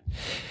yep,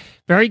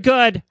 very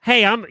good.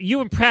 Hey,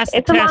 you passed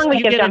the test. A long week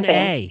you of get jumping. an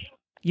A.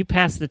 You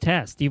passed the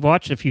test. You've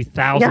watched a few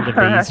thousand of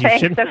these.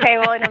 Thanks. Okay,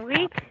 well, in a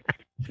week,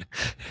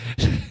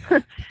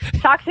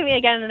 talk to me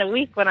again in a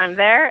week when I'm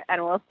there,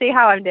 and we'll see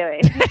how I'm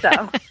doing.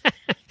 So,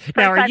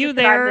 now, are you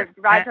there?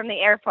 Ride from the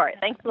airport.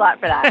 Thanks a lot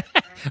for that.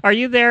 Are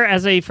you there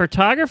as a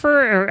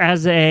photographer, or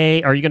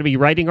are you going to be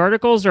writing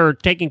articles, or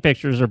taking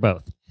pictures, or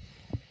both?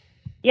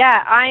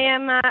 Yeah, I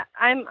am.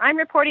 I'm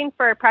reporting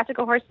for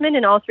Practical Horsemen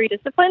in all 3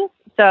 disciplines.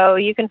 So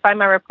you can find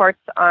my reports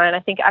on, I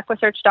think,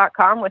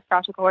 equisearch.com with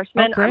Practical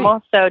Horsemen. Oh, I'm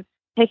also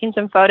taking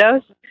some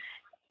photos.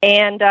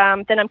 And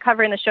then I'm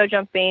covering the show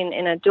jumping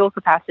in a dual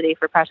capacity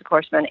for Practical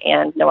Horsemen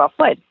and Noelle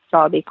Floyd. So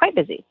I'll be quite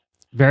busy.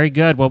 Very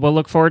good. Well, we'll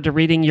look forward to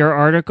reading your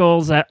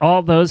articles at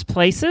all those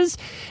places.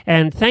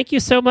 And thank you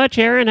so much,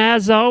 Erin,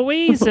 as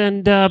always.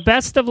 And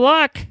best of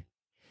luck.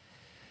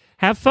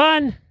 Have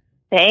fun.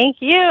 Thank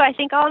you. I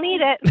think I'll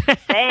need it.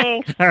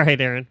 Thanks. All right,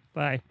 Erin.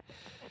 Bye.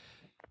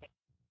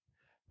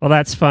 Well,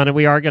 that's fun, and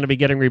we are going to be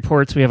getting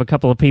reports. We have a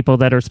couple of people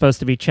that are supposed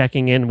to be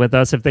checking in with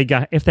us if they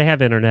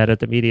have internet at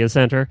the media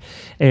center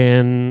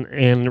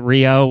in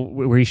Rio.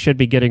 We should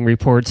be getting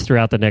reports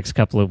throughout the next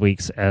couple of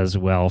weeks as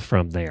well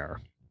from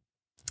there.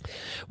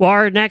 Well,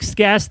 our next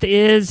guest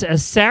is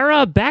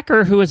Sarah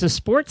Becker, who is a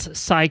sports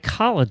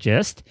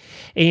psychologist.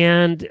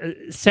 And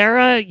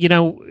Sarah,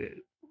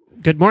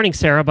 good morning,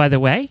 Sarah, by the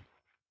way.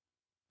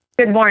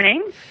 Good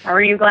morning. How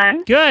are you,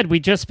 Glenn? Good. We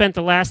just spent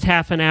the last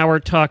half an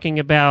hour talking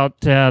about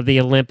the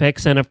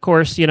Olympics. And of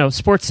course,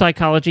 sports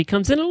psychology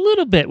comes in a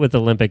little bit with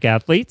Olympic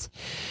athletes.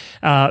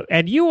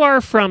 And you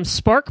are from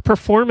Spark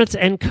Performance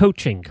and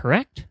Coaching,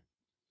 correct?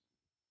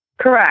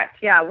 Correct.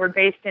 Yeah, we're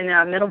based in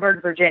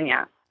Middleburg,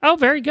 Virginia. Oh,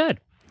 very good.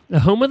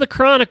 The home of the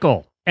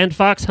Chronicle and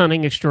fox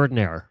hunting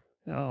extraordinaire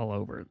all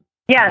over.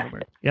 Yes.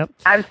 Yep.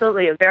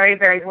 Absolutely. A very,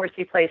 very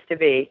horsey place to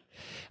be.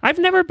 I've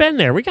never been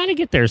there. We got to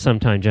get there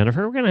sometime,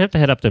 Jennifer. We're going to have to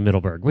head up to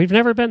Middleburg. We've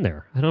never been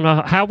there. I don't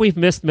know how we've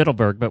missed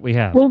Middleburg, but we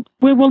have. Well,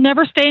 we will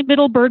never stay in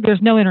Middleburg.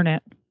 There's no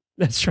internet.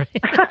 That's right.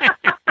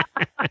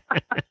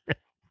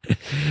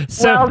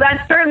 Well,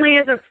 that certainly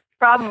is a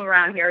problem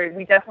around here.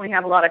 We definitely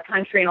have a lot of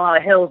country and a lot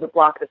of hills that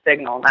block the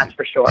signal, that's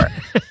for sure.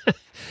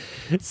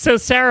 So,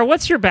 Sarah,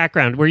 what's your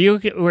background? Were you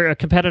a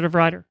competitive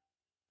rider?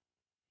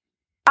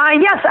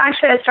 Yes,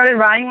 actually, I started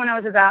riding when I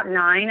was about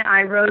 9.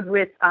 I rode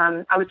with,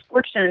 I was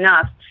fortunate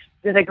enough,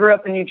 because I grew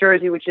up in New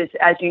Jersey, which is,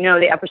 as you know,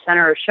 the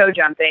epicenter of show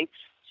jumping,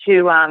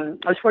 I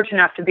was fortunate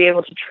enough to be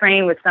able to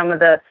train with some of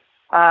the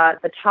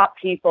top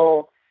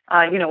people,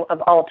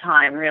 of all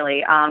time,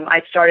 really.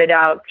 I started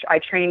out, I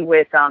trained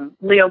with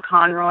Leo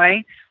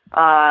Conroy,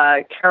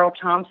 Carol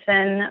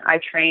Thompson. I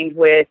trained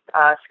with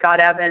Scott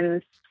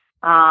Evans,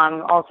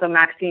 also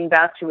Maxine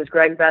Best, who was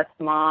Greg Best's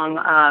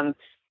mom.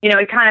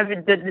 It kind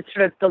of,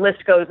 the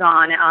list goes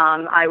on.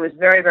 I was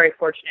very, very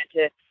fortunate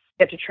to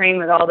get to train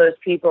with all those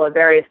people at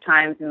various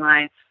times in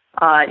my,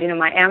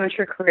 my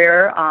amateur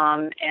career.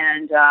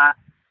 And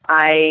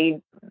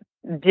I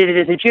did it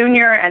as a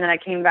junior, and then I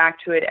came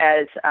back to it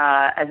as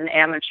an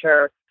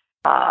amateur,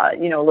 a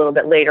little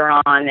bit later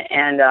on.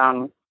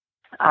 And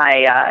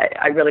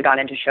I really got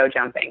into show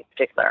jumping in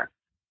particular.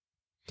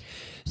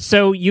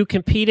 So you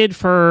competed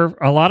for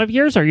a lot of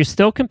years. Are you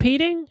still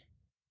competing?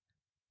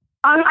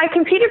 I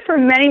competed for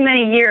many,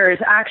 many years.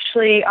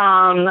 Actually,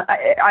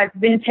 I've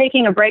been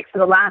taking a break for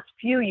the last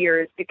few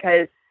years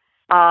because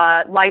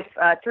life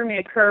threw me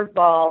a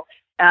curveball.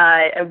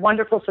 A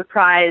wonderful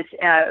surprise,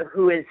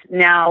 who is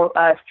now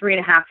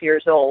 3.5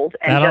 years old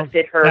and just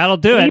did her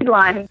lead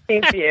line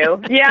debut.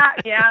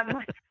 Yeah.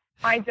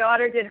 My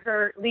daughter did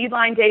her lead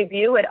line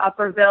debut at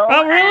Upperville.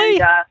 Oh,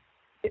 really?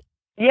 And,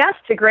 yes,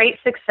 to great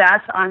success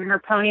on her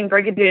pony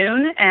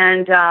Brigadoon,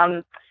 and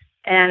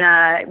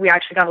we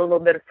actually got a little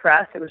bit of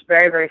press. It was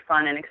very, very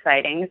fun and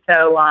exciting.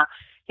 So,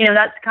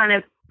 that's kind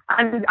of,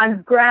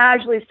 I'm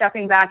gradually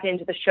stepping back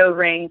into the show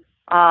ring,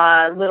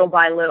 little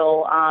by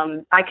little.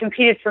 I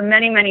competed for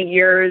many, many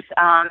years,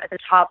 at the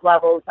top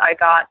levels. I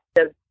got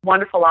the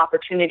wonderful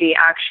opportunity.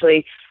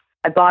 Actually,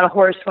 I bought a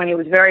horse when he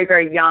was very,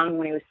 very young,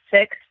 when he was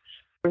 6,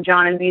 from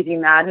John and Beezy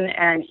Madden,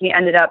 and he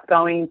ended up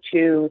going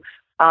to,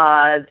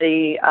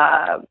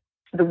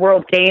 the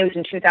World Games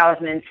in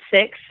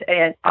 2006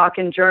 in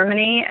Aachen,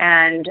 Germany,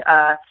 and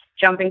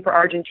jumping for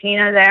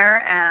Argentina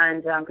there.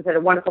 And because I had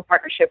a wonderful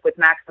partnership with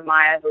Max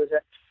Amaya, who's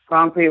a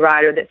Grand Prix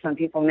rider that some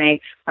people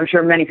I'm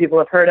sure many people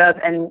have heard of.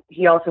 And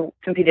he also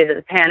competed at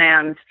the Pan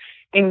Ams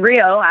in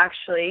Rio,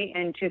 actually,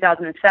 in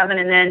 2007.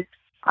 And then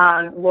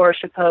Laura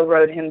Chapeau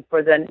rode him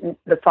for the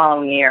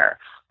following year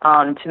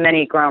to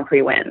many Grand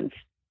Prix wins.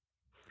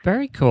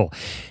 Very cool.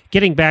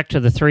 Getting back to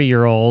the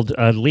 3-year-old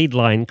lead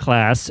line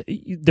class,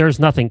 there's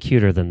nothing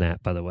cuter than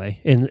that, by the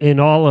way, in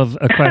all of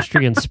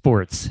equestrian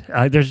sports.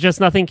 There's just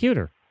nothing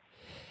cuter.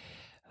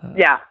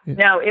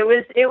 No,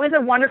 it was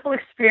a wonderful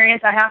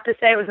experience. I have to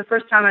say, it was the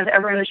first time I was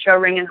ever in the show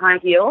ring in high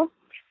heels,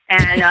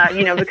 and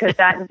because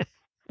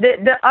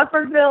the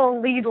Upperville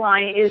lead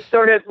line is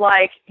sort of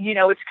like,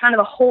 it's kind of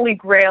the holy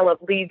grail of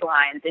lead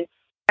lines, and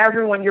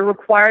you're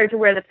required to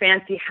wear the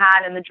fancy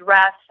hat and the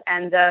dress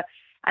and the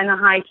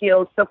high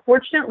heels. So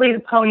fortunately, the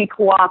pony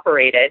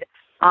cooperated.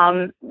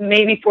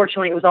 Maybe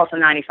fortunately, it was also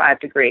 95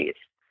 degrees.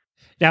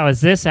 Now,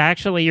 is this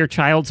actually your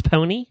child's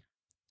pony,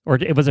 or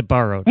was it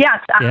borrowed?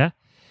 Yes. Yeah.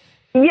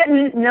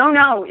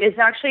 No. It's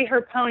actually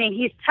her pony.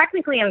 He's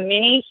technically a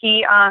mini.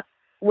 He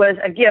was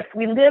a gift.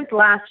 We lived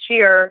last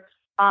year,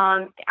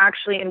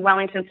 actually in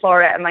Wellington,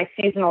 Florida, at my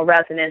seasonal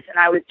residence, and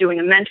I was doing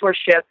a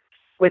mentorship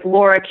with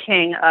Laura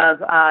King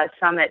of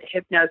Summit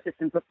Hypnosis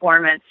and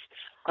Performance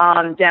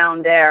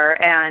down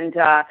there. And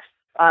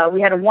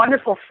we had a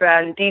wonderful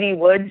friend, Dee Dee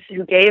Woods,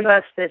 who gave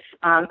us this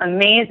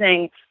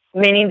amazing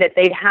mini that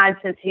they'd had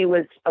since he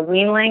was a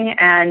weanling.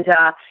 And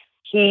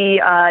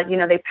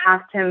they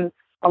passed him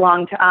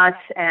along to us,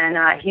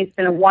 and he's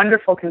been a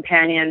wonderful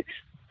companion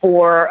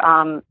for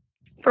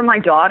my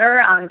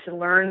daughter to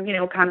learn,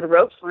 kind of the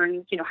ropes,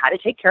 learn, how to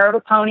take care of a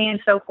pony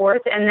and so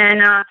forth. And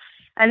then,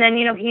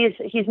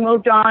 he's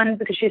moved on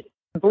because she's,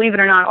 believe it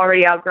or not,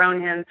 already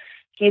outgrown him.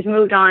 He's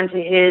moved on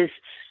to his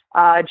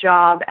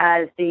job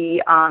as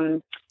the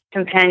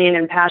companion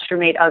and pasture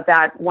mate of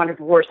that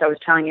wonderful horse I was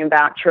telling you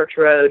about, Church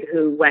Road,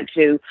 who went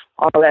to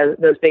all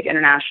those big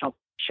international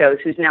shows,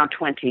 who's now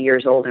 20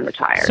 years old and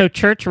retired. So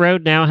Church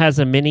Road now has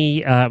a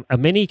mini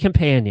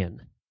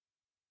companion.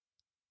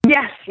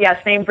 Yes,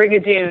 named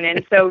Brigadoon.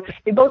 And so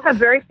they both have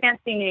very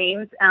fancy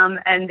names,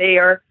 and they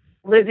are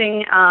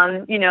living,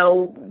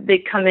 they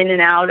come in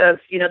and out of,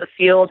 the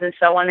field and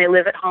so on. They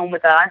live at home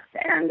with us,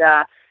 and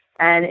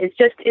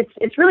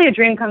it's really a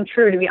dream come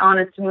true, to be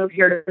honest, to move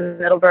here to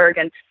Middleburg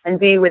and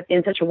be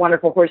within such a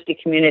wonderful horsey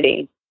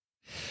community.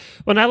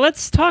 Well, now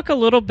let's talk a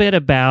little bit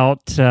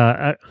about,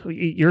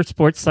 you're a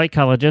sports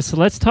psychologist, so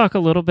let's talk a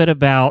little bit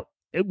about,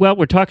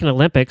 we're talking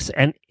Olympics,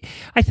 and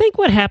I think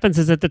what happens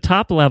is at the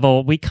top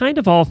level, we kind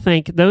of all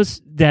think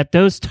those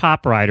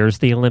top riders,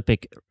 the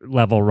Olympic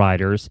level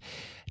riders,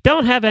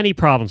 don't have any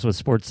problems with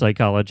sports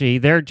psychology.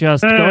 They're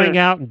just going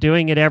out and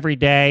doing it every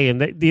day,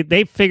 and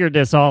they've figured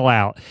this all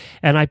out.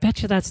 And I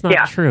bet you that's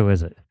not true,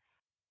 is it?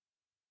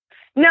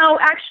 No,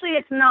 actually,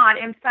 it's not.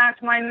 In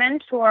fact, my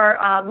mentor,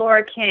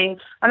 Laura King,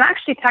 I'm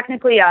actually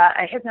technically a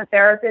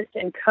hypnotherapist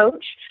and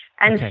coach.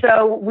 And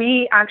so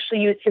we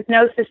actually use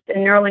hypnosis and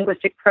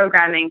neurolinguistic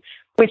programming,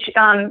 which,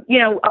 a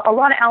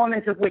lot of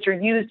elements of which are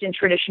used in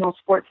traditional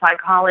sports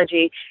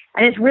psychology.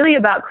 And it's really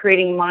about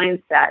creating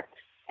mindsets.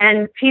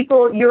 And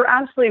people, you're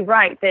absolutely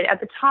right that at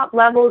the top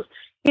levels,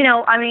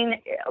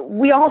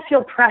 we all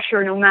feel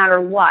pressure no matter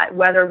what,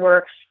 whether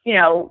we're,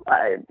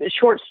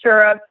 short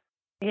stirrup,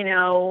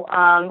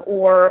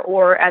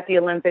 or at the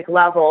Olympic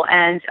level.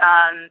 And,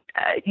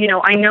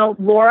 I know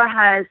Laura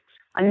has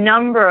a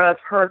number of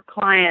her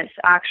clients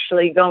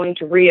actually going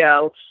to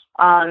Rio.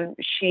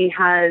 She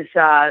has,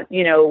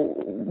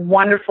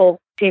 wonderful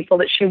people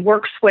that she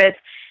works with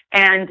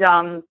and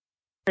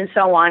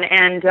so on.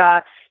 And,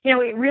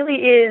 it really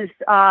is,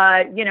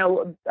 a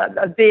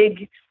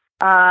big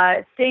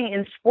thing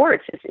in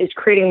sports is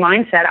creating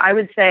mindset. I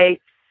would say,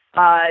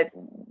 I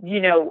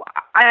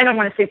don't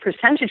want to say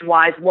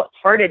percentage-wise what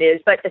part it is,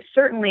 but it's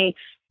certainly,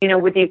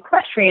 with the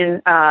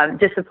equestrian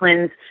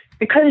disciplines,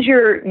 because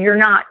you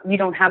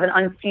don't have an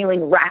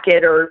unfeeling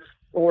racket or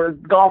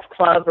golf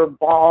club or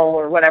ball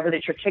or whatever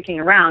that you're kicking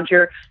around.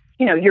 Your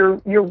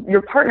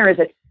partner is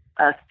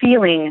a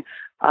feeling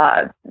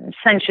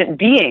sentient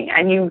being,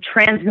 and you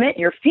transmit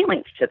your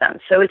feelings to them.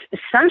 So it's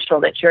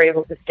essential that you're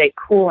able to stay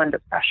cool under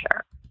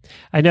pressure.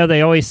 I know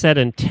they always said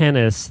in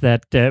tennis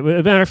that, as a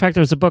matter of fact,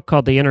 there was a book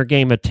called The Inner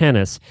Game of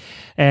Tennis,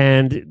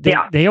 and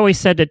they always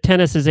said that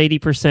tennis is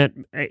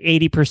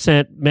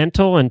 80%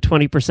 mental and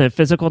 20%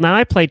 physical. Now,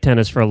 I played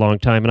tennis for a long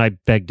time, and I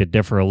beg to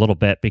differ a little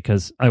bit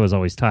because I was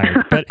always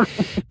tired.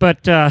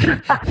 But I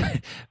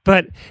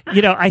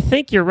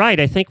think you're right.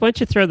 I think once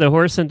you throw the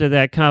horse into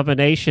that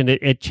combination,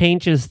 it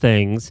changes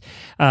things.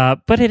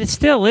 But it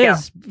still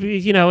is,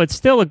 it's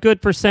still a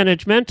good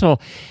percentage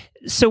mental.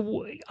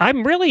 So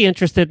I'm really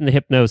interested in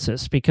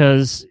hypnosis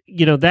because,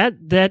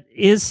 that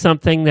is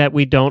something that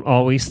we don't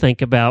always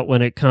think about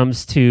when it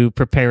comes to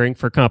preparing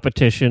for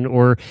competition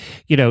or,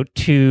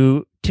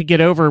 to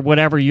get over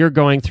whatever you're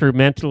going through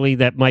mentally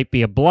that might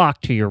be a block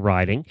to your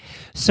riding.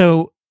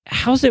 So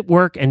how's it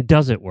work and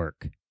does it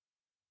work?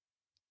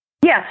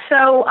 Yeah,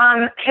 so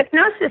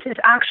hypnosis is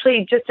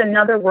actually just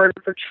another word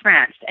for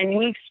trance, and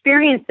we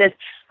experience this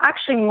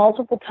actually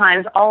multiple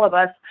times, all of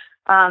us,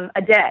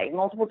 a day,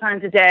 multiple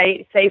times a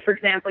day. Say, for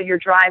example, you're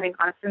driving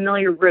on a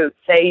familiar route.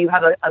 Say you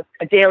have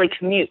a daily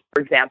commute,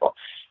 for example.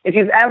 If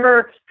you've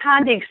ever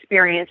had the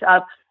experience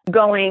of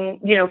going,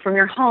 from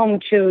your home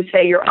to,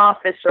 say, your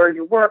office or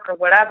your work or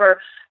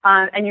whatever,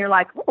 and you're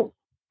like, oh,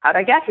 how'd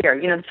I get here?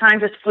 The time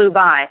just flew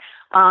by.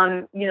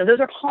 Those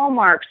are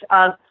hallmarks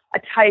of a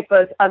type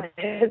of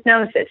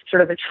hypnosis,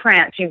 sort of a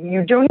trance.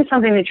 You're doing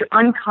something that you're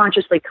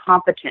unconsciously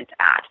competent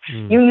at.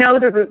 You know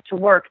the route to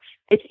work.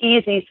 It's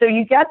easy. So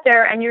you get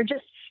there and your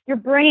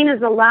brain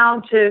is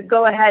allowed to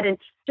go ahead and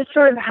just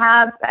sort of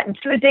have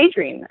sort of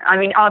daydream. I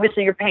mean,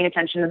 obviously you're paying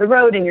attention to the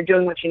road and you're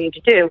doing what you need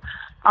to do.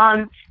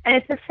 And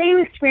it's the same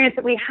experience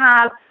that we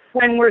have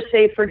when we're,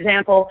 say, for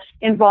example,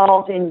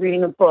 involved in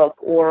reading a book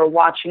or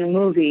watching a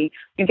movie.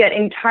 You get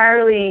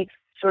entirely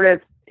sort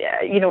of,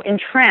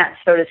 entranced,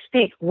 so to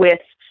speak, with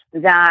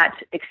that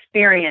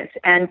experience,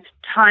 and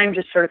time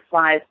just sort of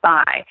flies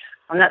by.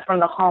 That's one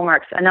of the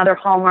hallmarks. Another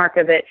hallmark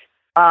of it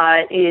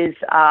is,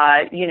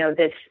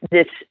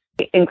 this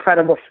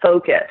incredible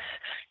focus,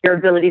 your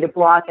ability to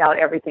block out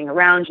everything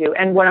around you.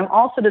 And what I'm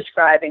also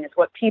describing is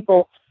what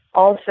people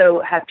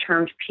also have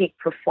termed peak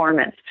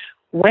performance.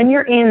 When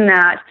you're in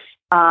that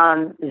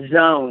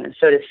zone,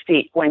 so to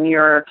speak, when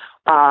you're,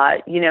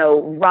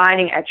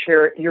 riding at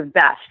your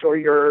best, or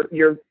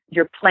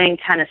you're playing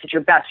tennis at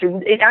your best.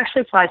 It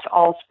actually applies to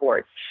all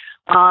sports.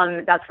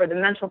 That's where the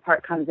mental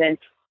part comes in.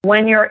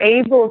 When you're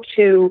able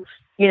to,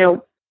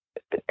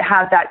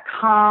 have that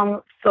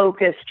calm,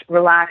 focused,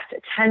 relaxed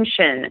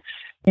attention,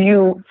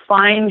 you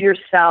find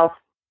yourself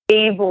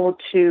able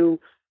to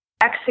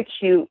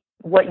execute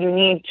what you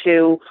need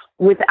to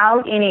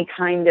without any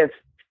kind of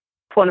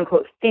quote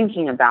unquote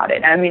thinking about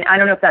it. I mean, I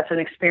don't know if that's an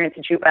experience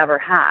that you've ever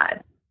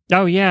had.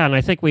 Oh yeah, and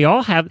I think we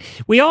all have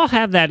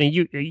that. And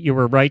you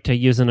were right to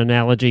use an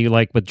analogy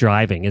like with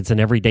driving. It's an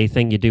everyday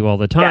thing you do all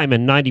the time,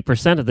 and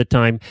 90% of the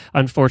time,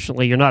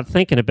 unfortunately, you're not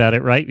thinking about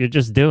it. Right, you're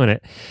just doing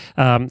it.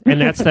 And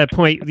that's that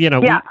point.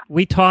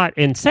 We taught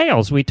in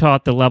sales. We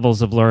taught the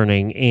levels of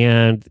learning,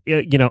 and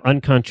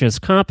unconscious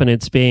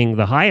competence being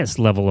the highest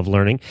level of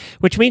learning,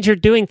 which means you're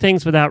doing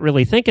things without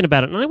really thinking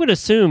about it. And I would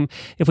assume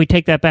if we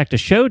take that back to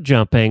show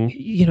jumping,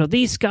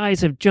 these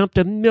guys have jumped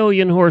 1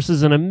 million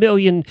horses in 1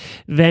 million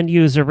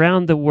venues around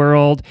the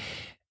world,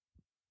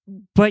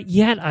 but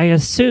yet I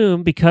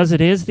assume because it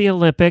is the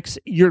Olympics,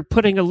 you're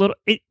putting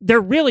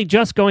they're really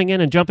just going in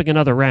and jumping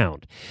another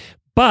round,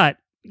 but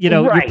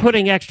you're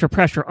putting extra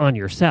pressure on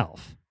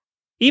yourself,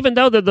 even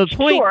though the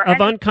point of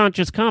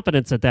unconscious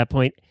competence at that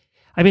point,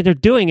 I mean, they're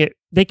doing it,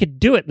 they could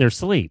do it in their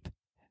sleep.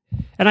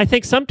 And I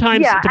think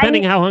sometimes,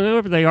 depending how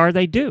hungover they are,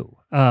 they do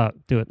it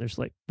in their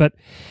sleep, but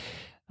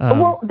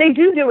well, they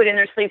do it in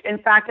their sleep, in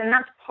fact, and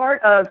that's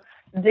part of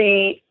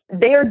they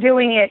are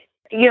doing it.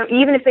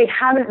 Even if they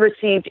haven't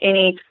received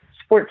any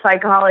sports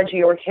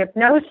psychology or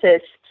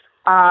hypnosis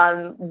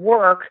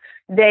work,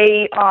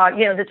 they are,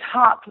 the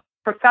top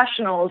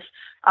professionals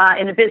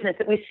in the business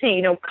that we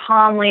see,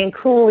 calmly and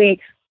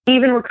coolly,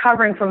 even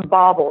recovering from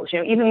bobbles,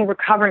 even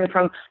recovering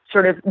from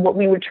sort of what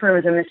we would term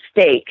as a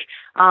mistake.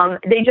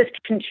 They just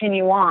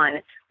continue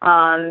on,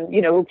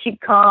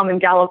 keep calm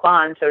and gallop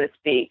on, so to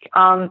speak.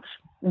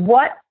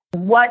 What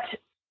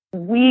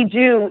we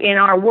do in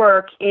our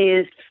work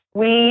is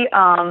we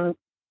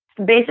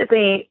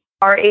basically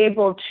are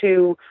able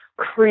to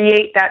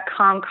create that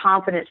calm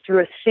confidence through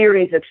a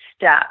series of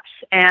steps.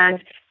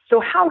 And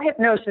so how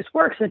hypnosis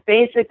works is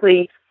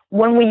basically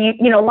when we,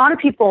 a lot of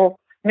people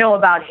know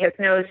about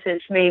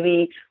hypnosis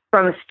maybe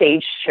from a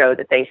stage show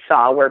that they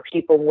saw where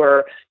people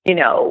were,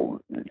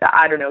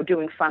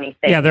 doing funny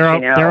things. Yeah,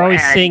 they're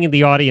always seeing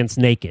the audience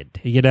naked.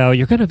 You're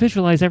going to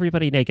visualize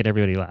everybody naked.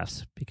 Everybody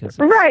laughs because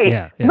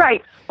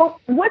right.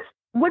 Well,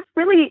 what's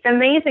really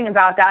amazing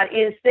about that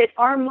is that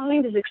our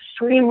mind is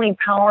extremely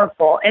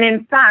powerful, and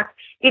in fact,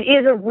 it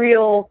is a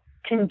real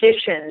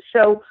condition.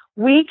 So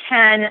we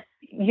can,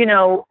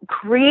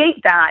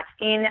 create that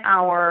in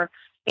our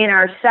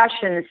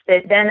sessions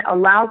that then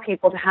allow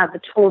people to have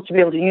the tools to be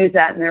able to use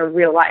that in their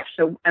real life.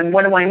 So, and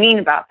what do I mean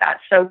about that?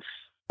 So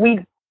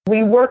we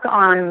work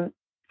on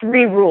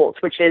 3 rules,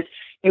 which is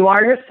you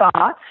are your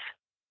thoughts.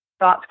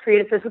 Thoughts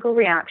create a physical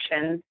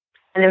reaction,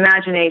 and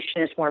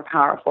imagination is more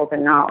powerful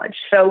than knowledge.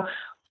 So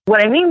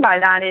what I mean by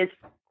that is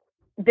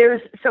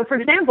for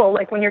example,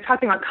 like when you're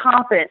talking about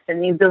confidence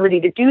and the ability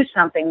to do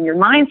something in your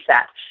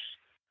mindset,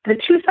 the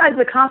 2 sides of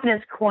the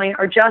confidence coin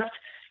are just,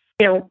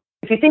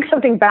 if you think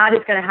something bad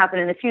is going to happen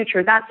in the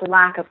future, that's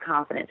lack of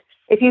confidence.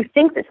 If you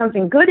think that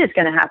something good is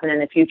going to happen in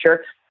the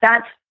future,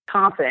 that's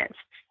confidence.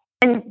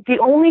 And the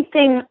only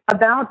thing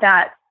about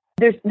that,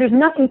 there's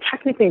nothing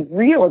technically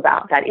real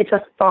about that. It's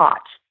a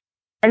thought.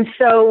 And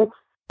so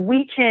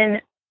we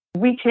can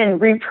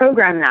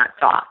reprogram that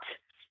thought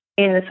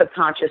in the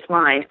subconscious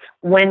mind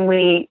when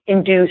we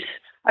induce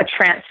a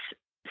trance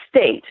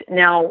state.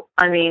 Now,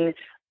 I mean,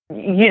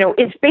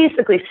 it's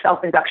basically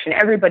self-induction.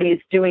 Everybody is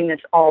doing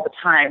this all the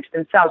time to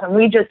themselves, and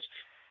we just,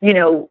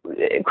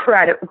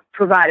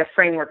 provide a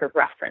framework of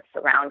reference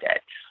around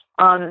it.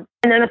 And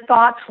then the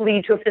thoughts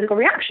lead to a physical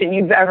reaction.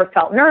 You've ever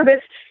felt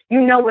nervous,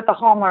 you know what the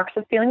hallmarks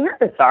of feeling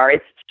nervous are.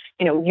 It's,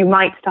 you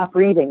might stop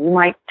breathing, you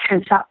might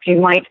tense up, you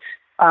might,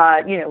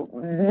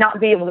 not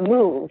be able to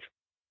move.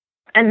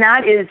 And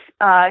that is,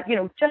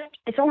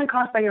 it's only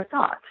caused by your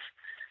thoughts.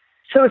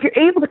 So if you're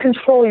able to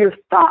control your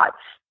thoughts,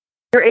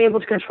 you're able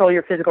to control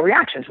your physical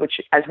reactions, which,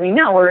 as we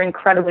know, are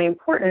incredibly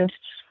important,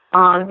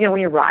 when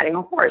you're riding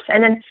a horse.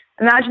 And then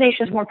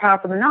imagination is more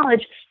powerful than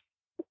knowledge.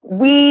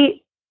 The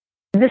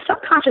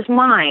subconscious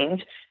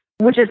mind,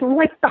 which is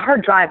like the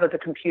hard drive of the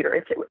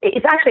computer,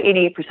 it's actually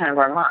 88% of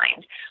our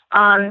mind,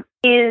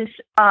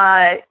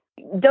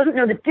 doesn't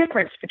know the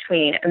difference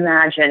between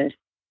imagined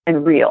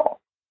and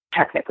real,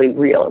 technically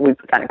real. We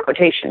put that in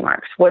quotation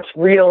marks. What's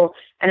real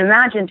and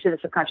imagined to the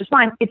subconscious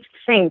mind, it's the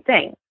same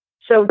thing.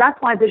 So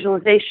that's why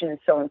visualization is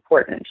so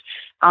important.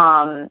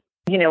 And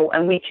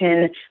we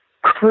can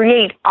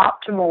create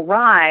optimal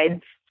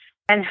rides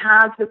and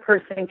have the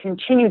person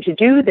continue to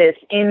do this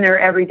in their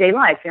everyday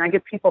life. I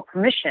give people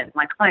permission,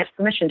 my clients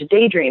permission to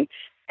daydream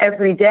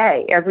every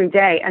day.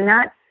 And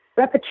that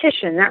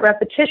repetition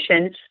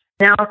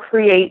now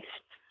creates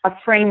a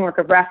framework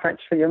of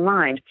reference for your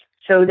mind,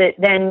 so that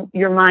then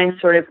your mind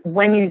sort of,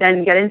 when you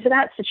then get into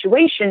that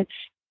situation,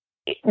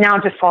 it now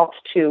defaults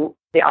to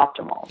the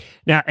optimal.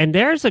 Now, and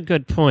there's a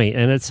good point,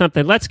 and it's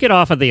something, let's get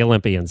off of the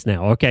Olympians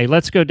now, okay?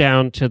 Let's go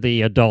down to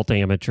the adult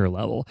amateur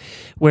level,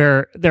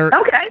 where there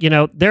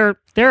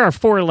are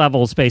 4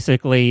 levels,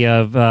 basically,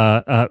 of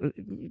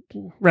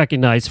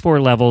recognized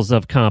 4 levels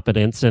of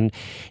competence, and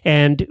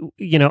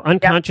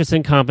unconscious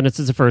incompetence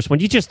is the first one.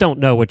 You just don't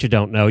know what you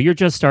don't know. You're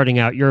just starting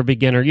out. You're a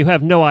beginner. You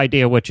have no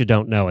idea what you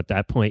don't know at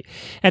that point.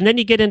 And then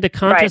you get into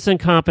conscious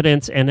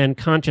incompetence and then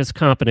conscious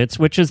competence,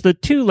 which is the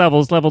 2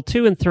 levels, level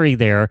 2 and 3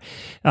 there,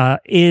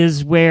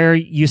 is where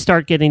you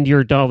start getting to your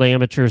adult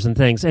amateurs and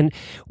things. And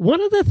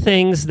one of the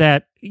things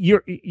that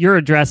you're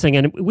addressing,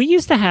 and we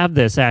used to have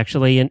this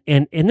actually,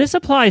 and this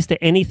applies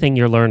to anything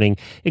you're learning,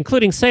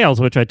 including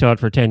sales, which I taught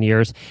for 10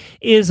 years,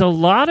 is a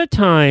lot of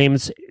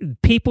times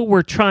people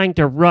were trying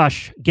to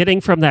rush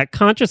getting from that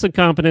conscious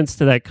incompetence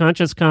to that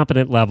conscious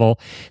competent level.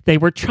 They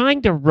were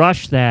trying to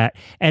rush that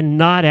and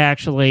not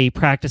actually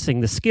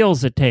practicing the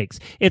skills it takes.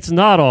 It's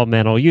not all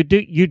mental. You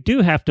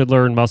do have to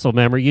learn muscle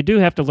memory. You do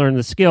have to learn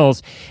the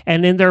skills.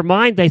 And in their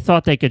mind, they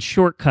thought they could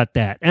shortcut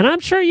that. And I'm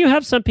sure you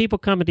have some people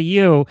coming to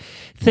you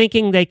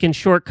thinking they can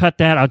shortcut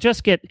that. I'll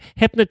just get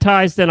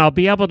hypnotized and I'll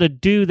be able to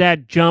do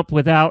that jump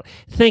without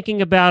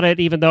thinking about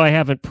it, even though I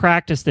haven't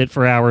practiced it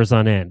for hours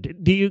on end.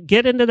 Do you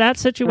get into that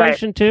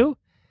situation too?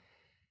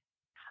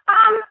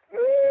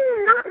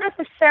 Not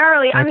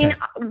necessarily. Okay. I mean,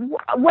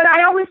 what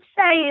I always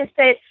say is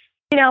that,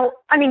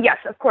 yes,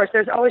 of course,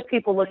 there's always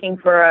people looking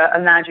for a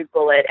magic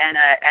bullet and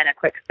a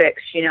quick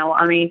fix,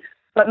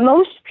 but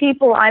most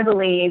people, I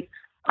believe,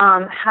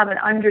 have an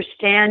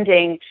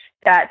understanding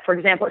that, for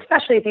example,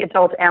 especially at the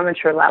adult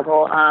amateur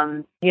level,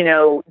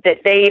 that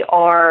they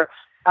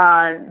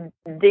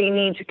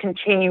need to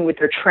continue with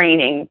their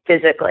training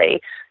physically.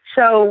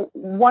 So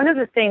one of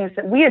the things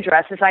that we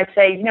address is I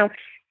say,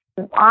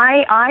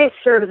 I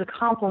serve as a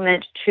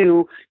complement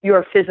to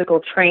your physical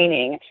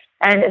training.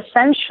 And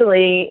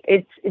essentially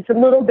it's a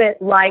little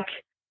bit like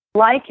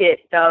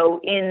it, though,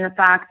 in the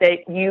fact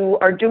that you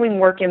are doing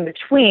work in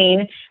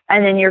between,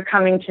 and then you're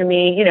coming to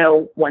me,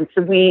 once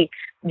a week,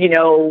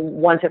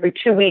 once every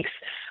 2 weeks,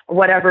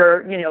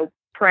 whatever,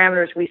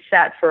 parameters we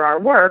set for our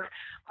work,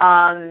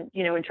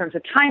 in terms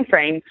of time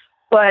frame.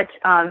 But,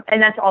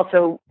 and that's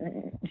also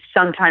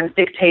sometimes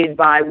dictated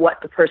by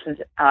what the person's,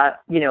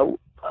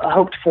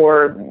 hoped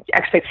for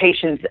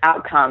expectations,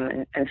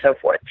 outcome, and so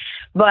forth.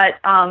 But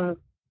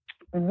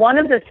one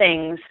of the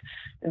things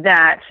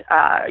that,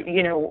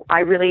 I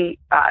really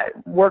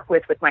work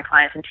with my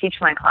clients and teach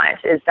my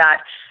clients is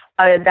that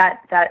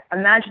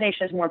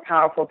imagination is more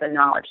powerful than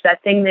knowledge.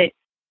 That thing that,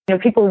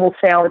 people will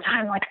say all the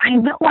time, like, I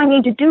know I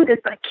need to do this,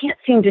 but I can't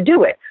seem to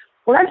do it.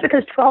 Well, that's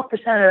because 12% of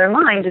their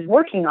mind is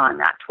working on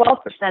that.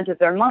 12% of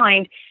their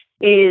mind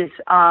is,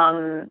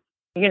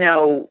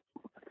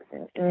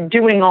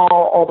 doing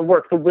all the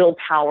work, the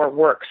willpower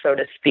work, so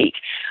to speak.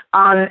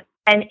 And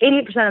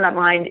 80% of that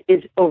mind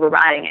is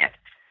overriding it.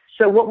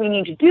 So what we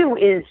need to do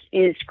is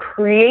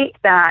create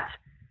that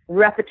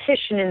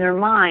repetition in their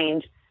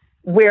mind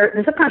where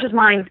the subconscious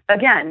mind,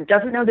 again,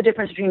 doesn't know the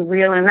difference between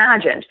real and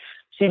imagined.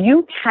 So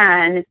you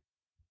can,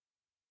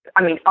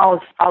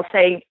 I'll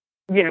say,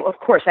 of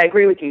course, I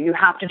agree with you. You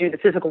have to do the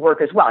physical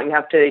work as well. You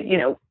have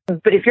to,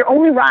 but if you're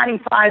only riding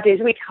 5 days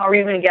a week, how are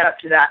you going to get up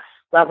to that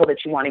level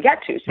that you want to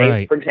get to?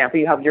 Say, for example,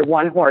 you have your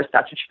one horse,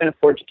 that's what you can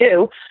afford to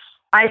do.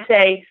 I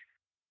say,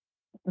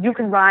 you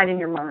can ride in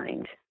your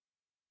mind.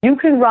 You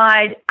can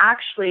ride,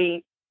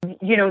 actually,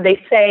 they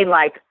say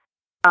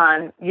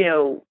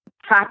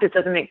practice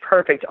doesn't make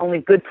perfect, only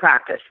good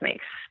practice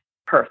makes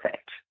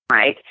perfect,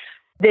 right?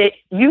 That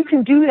you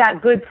can do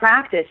that good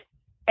practice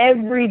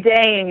every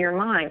day in your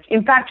mind.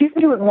 In fact, you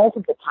can do it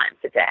multiple times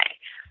a day.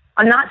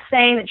 I'm not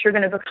saying that you're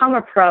going to become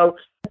a pro,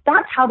 but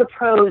that's how the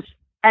pros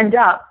end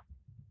up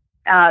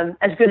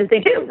as good as they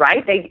do,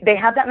 right? They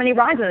have that many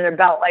rides under their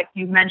belt, like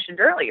you mentioned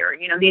earlier.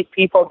 You know, these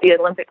people at the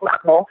Olympic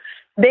level,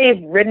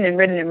 they've ridden and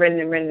ridden and ridden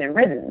and ridden and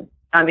ridden.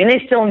 I mean,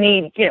 they still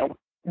need, you know,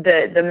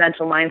 the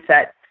mental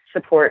mindset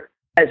support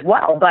as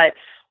well. But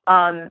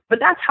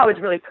that's how it's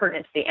really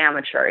pertinent to the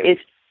amateur, is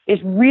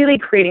really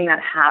creating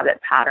that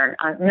habit pattern.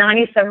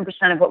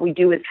 97% of what we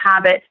do is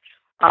habit.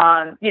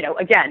 You know,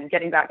 again,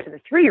 getting back to the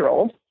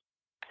 3-year-old,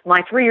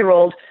 my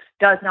 3-year-old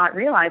does not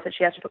realize that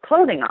she has to put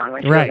clothing on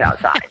when she goes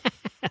outside.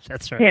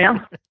 That's right. You know,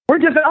 we're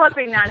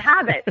developing that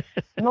habit.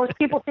 Most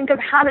people think of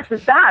habits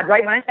as bad,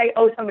 right? When I say,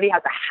 oh, somebody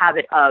has a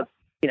habit of,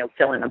 you know,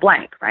 fill in the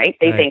blank, right?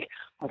 They think,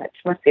 oh, that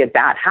must be a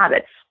bad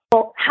habit.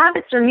 Well,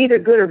 habits are neither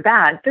good or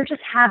bad. They're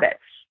just habits.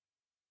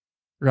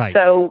 Right.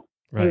 So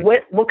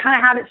what kind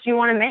of habits do you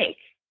want to make?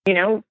 You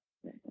know,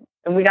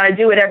 and we got to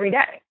do it every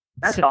day.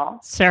 That's all.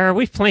 Sarah,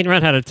 we've plain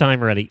run out of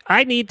time already.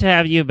 I need to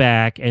have you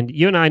back, and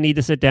you and I need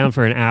to sit down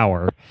for an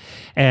hour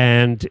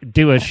and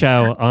do a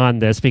show on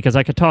this, because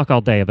I could talk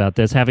all day about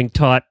this, having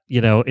taught, you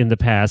know, in the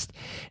past.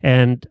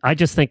 And I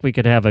just think we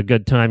could have a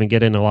good time and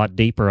get in a lot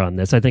deeper on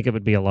this. I think it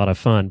would be a lot of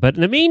fun. But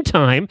in the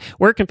meantime,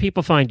 where can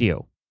people find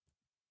you?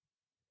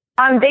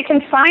 They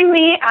can find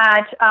me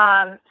at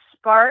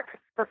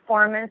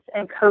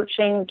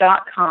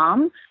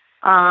sparkperformanceandcoaching.com.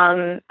 So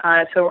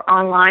we're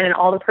online and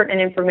all the pertinent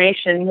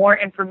information, more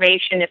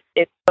information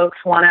if folks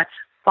want to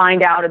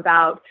find out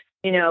about,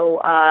 you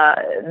know,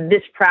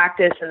 this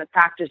practice and the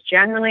practice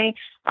generally.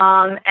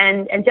 And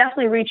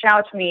definitely reach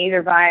out to me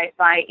either by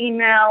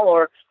email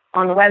or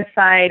on the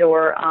website,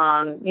 or,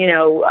 you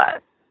know,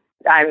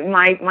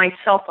 my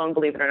cell phone,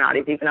 believe it or not,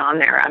 is even on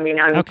there. I mean,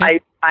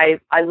 I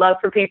love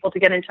for people to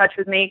get in touch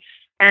with me.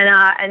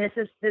 And this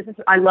is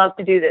I love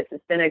to do this.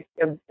 It's been a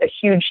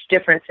huge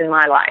difference in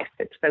my life.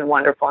 It's been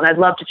wonderful, and I'd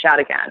love to chat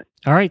again.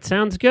 All right,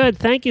 sounds good.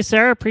 Thank you,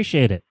 Sarah.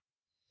 Appreciate it.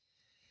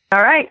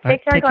 All right,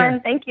 take care, Glenn.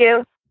 Thank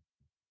you.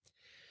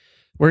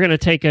 We're going to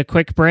take a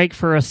quick break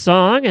for a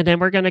song, and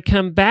then we're going to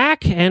come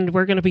back, and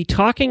we're going to be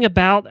talking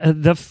about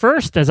the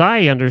first, as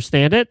I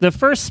understand it, the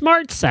first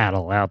smart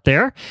saddle out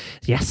there.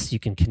 Yes, you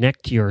can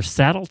connect your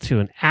saddle to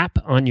an app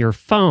on your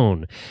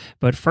phone.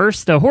 But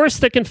first, the horse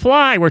that can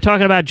fly. We're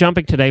talking about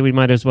jumping today. We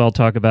might as well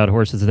talk about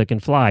horses that can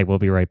fly. We'll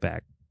be right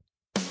back.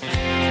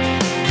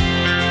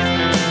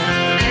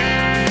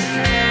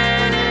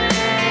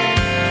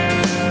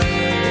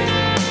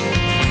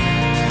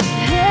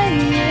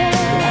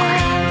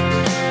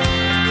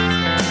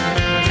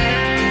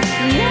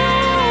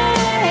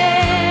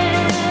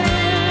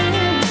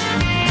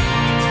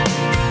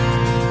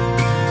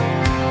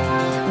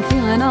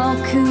 All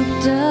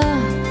cooped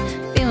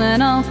up,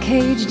 feeling all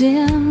caged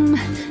in.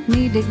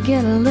 Need to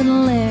get a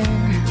little air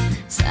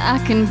so I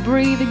can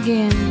breathe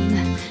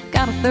again.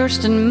 Got a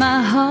thirst in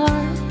my heart,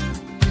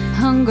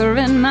 hunger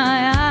in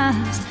my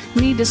eyes.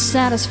 Need to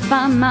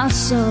satisfy my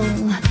soul,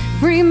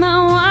 free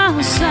my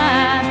wild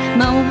side.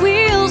 My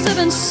wheels have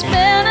been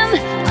spinning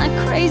like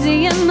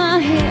crazy in my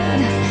head.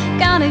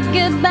 Gotta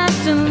get back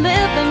to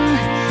living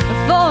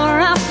before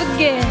I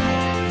forget.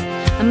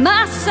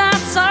 My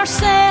sights are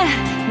set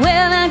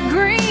where that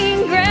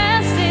green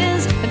grass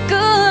is, a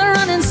good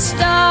running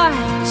start.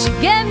 She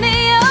get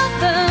me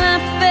over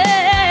that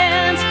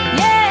fence.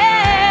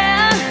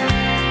 Yeah.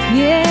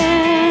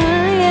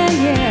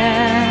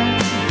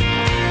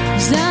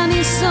 'Cause I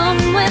need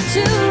somewhere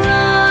to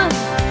run,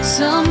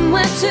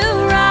 somewhere to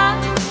ride,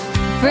 a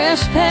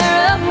fresh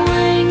pair of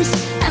wings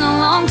and a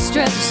long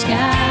stretch of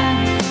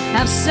sky.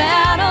 I've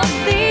saddled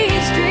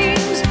these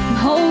dreams, I'm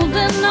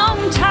holding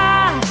on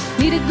tight.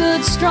 Need a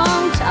good,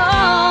 strong,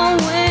 tall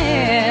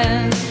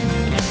wind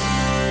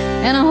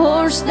and a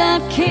horse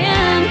that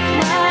can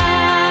fly.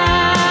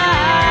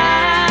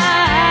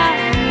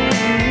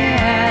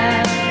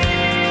 Yeah.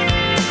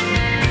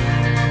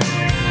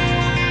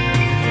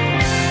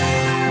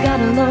 Got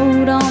a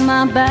load on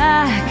my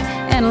back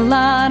and a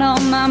lot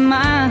on my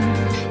mind.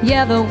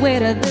 Yeah, the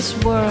weight of this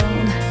world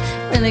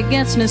really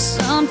gets me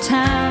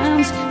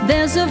sometimes.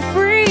 There's a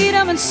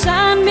freedom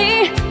inside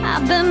me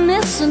I've been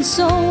missing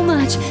so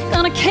much.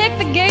 Gonna kick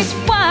the gates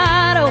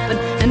wide open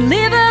and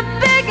leave a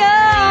big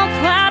old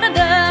cloud of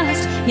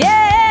dust.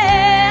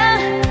 Yeah.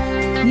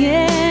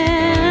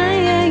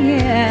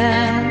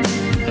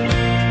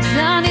 'Cause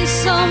I need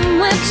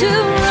somewhere to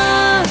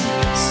run,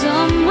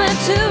 somewhere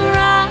to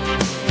ride,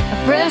 a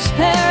fresh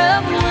pair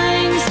of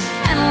wings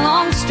and a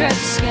long stretch of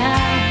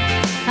sky.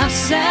 I've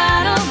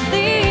saddled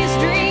these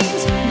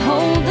dreams,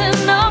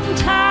 holding on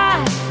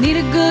tight. Need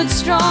a good,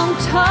 strong,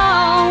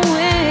 tall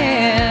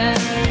wind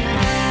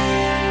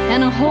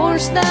and a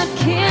horse that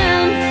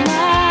can fly.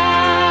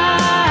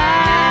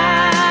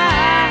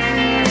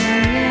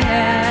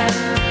 Yeah.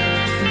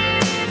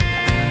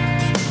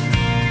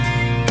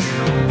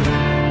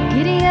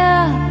 Giddy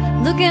up,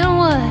 look at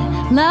what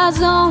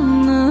lies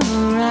on the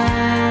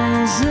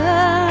horizon.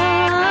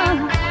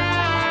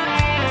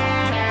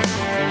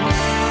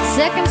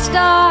 Second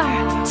star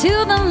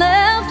to the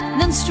left,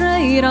 then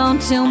straight on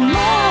till morning.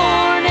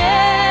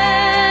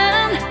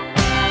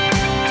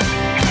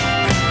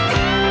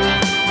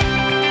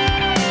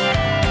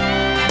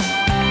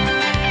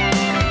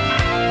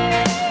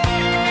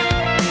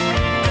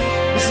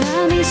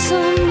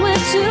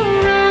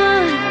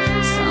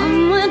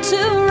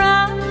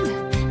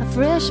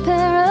 fresh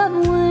pair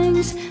of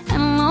wings and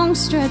a long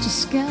stretch of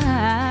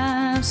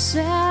sky. I've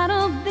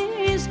saddled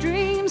these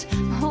dreams,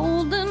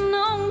 holding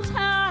on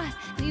tight,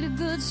 need a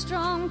good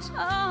strong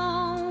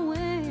tall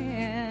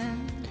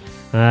wind.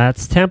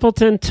 That's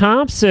Templeton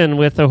Thompson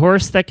with A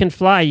Horse That Can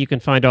Fly. You can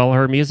find all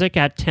her music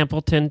at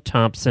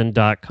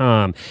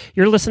TempletonThompson.com.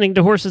 You're listening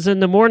to Horses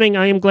in the Morning.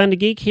 I am Glenn the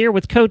Geek here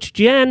with Coach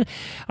Jen.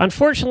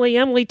 Unfortunately,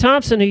 Emily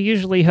Thompson, who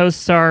usually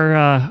hosts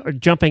our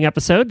jumping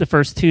episode the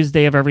first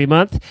Tuesday of every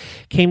month,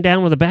 came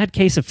down with a bad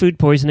case of food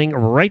poisoning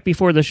right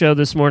before the show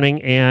this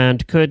morning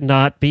and could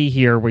not be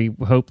here. We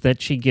hope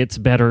that she gets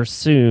better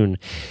soon.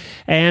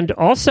 And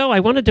also,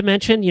 I wanted to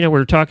mention, we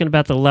were talking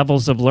about the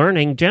levels of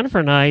learning. Jennifer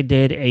and I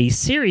did a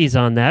series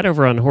on that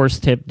over on Horse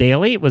Tip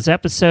Daily. It was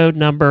episode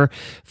number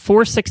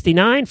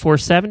 469,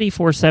 470,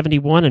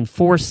 471, and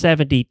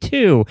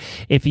 472.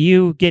 If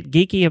you get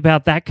geeky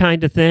about that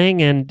kind of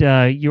thing and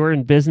you're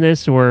in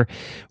business or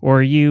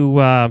you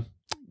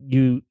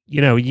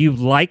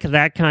like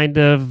that kind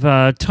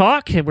of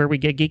talk where we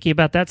get geeky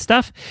about that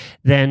stuff,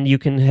 then you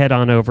can head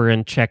on over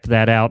and check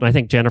that out. And I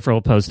think Jennifer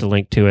will post a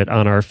link to it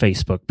on our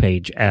Facebook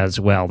page as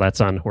well. That's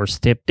on Horse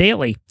Tip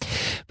Daily.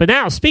 But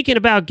now, speaking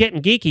about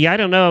getting geeky, I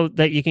don't know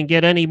that you can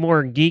get any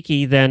more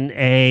geeky than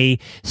a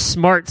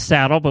smart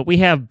saddle, but we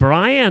have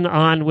Brian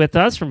on with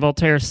us from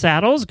Voltaire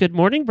Saddles. Good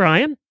morning,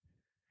 Brian.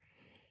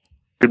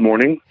 Good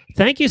morning.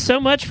 Thank you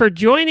so much for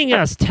joining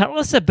us. Tell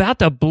us about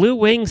the Blue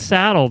Wing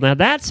saddle. Now,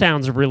 that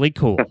sounds really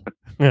cool.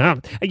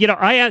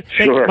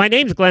 Sure. My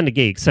name's Glenn the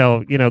Geek,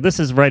 so, this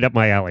is right up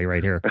my alley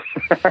right here.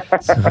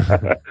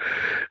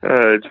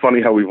 It's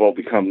funny how we've all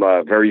become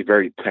very,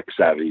 very tech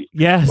savvy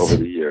over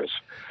the years.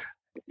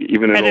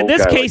 Even in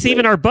this case,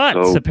 even our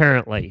butts,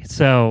 apparently.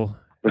 So,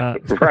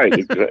 right,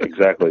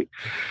 exactly.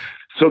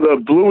 So the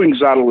Blue Wing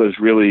saddle is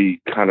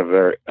really kind of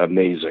very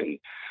amazing.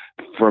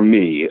 For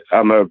me,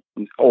 I'm a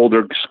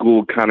older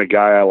school kind of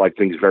guy. I like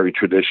things very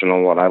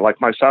traditional, and I like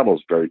my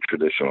saddles very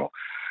traditional.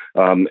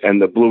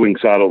 And the Blue Wing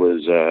saddle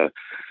is a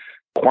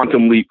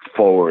quantum leap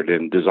forward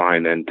in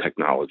design and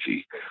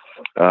technology.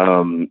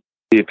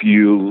 If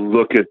you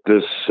look at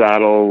this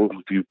saddle,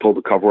 if you pull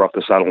the cover off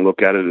the saddle and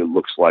look at it, it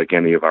looks like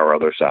any of our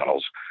other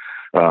saddles.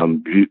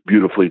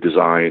 Beautifully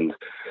designed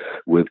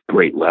with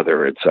great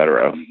leather,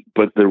 etc.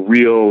 But the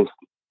real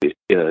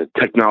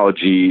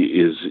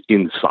technology is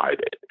inside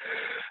it.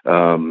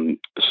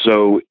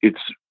 So it's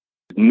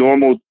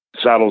normal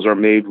saddles are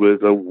made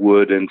with a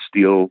wood and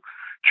steel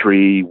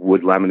tree,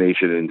 wood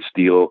lamination and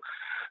steel.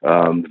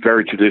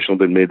 Very traditional,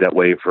 been made that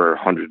way for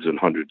hundreds and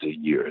hundreds of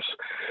years.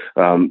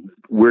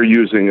 We're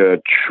using a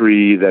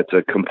tree that's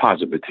a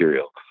composite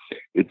material.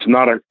 It's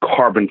not a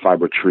carbon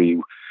fiber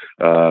tree.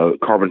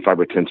 Carbon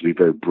fiber tends to be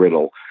very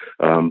brittle,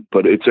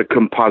 but it's a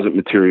composite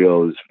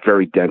material. It's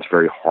very dense,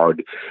 very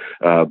hard,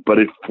 but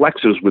it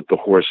flexes with the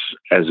horse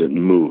as it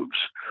moves.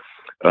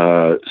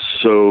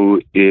 So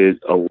it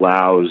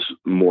allows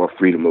more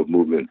freedom of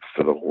movement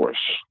for the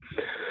horse.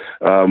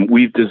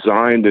 We've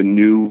designed a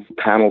new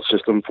panel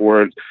system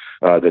for it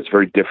that's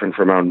very different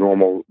from our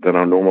normal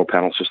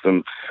panel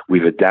system.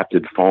 We've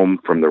adapted foam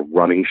from the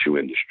running shoe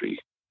industry.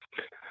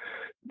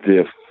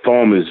 The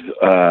foam is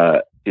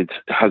it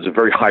has a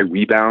very high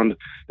rebound.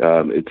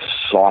 It's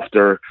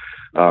softer,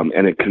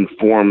 and it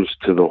conforms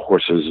to the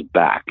horse's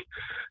back.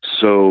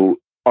 So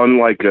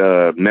unlike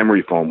a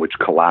memory foam, which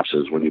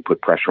collapses when you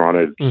put pressure on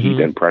it, heat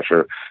and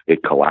pressure,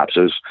 it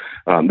collapses.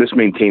 This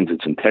maintains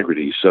its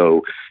integrity,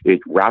 so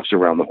it wraps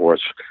around the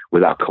horse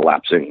without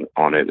collapsing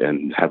on it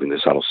and having the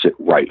saddle sit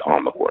right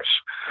on the horse.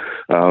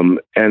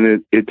 And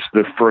it's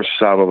the first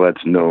saddle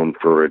that's known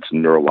for its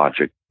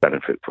neurologic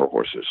benefit for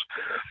horses.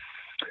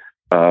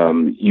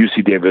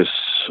 UC Davis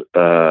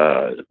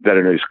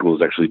Veterinary School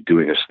is actually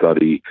doing a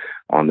study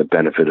on the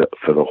benefit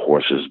for the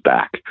horse's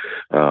back.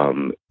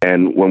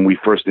 And when we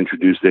first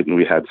introduced it and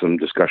we had some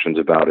discussions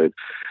about it,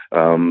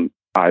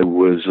 I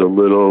was a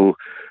little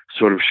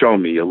sort of show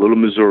me, a little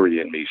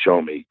Missouri in me,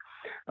 show me.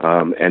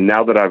 And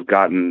now that I've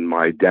gotten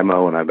my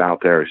demo and I'm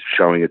out there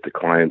showing it to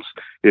clients,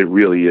 it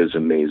really is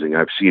amazing.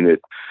 I've seen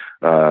it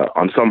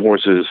on some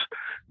horses,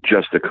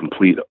 just a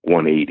complete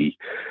 180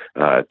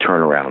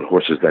 turnaround.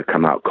 Horses that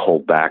come out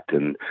cold-backed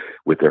and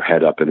with their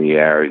head up in the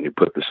air, and you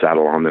put the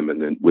saddle on them,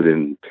 and then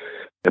within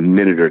a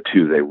minute or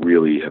two, they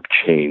really have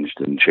changed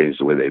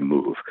the way they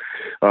move.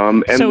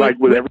 And so like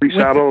with every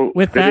saddle,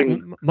 with that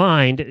in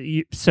mind,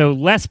 so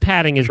less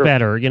padding is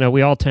better.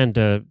 We all tend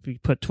to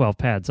put 12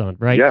 pads on,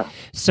 right? Yeah.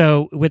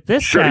 So with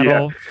this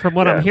saddle, from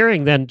what I'm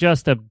hearing, then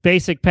just a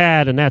basic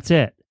pad and that's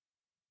it.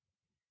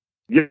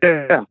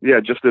 Yeah,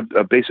 just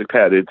a basic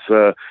pad.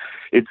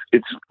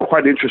 It's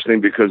quite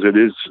interesting because it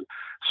is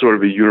sort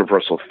of a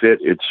universal fit.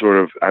 It's sort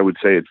of, I would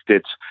say it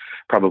fits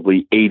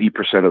probably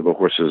 80% of the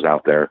horses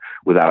out there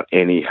without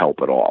any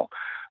help at all.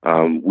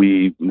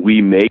 We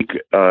make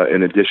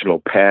an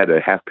additional pad,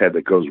 a half pad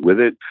that goes with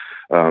it,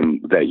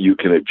 that you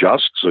can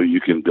adjust, so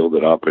you can build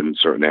it up in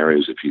certain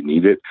areas if you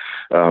need it.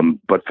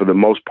 But for the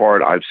most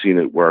part, I've seen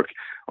it work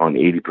on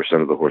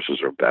 80% of the horses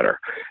or better.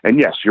 And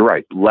yes, you're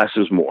right. Less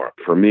is more.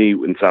 For me,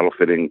 in saddle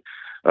fitting,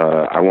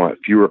 I want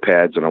fewer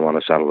pads, and I want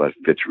a saddle that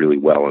fits really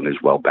well and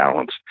is well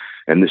balanced.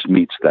 And this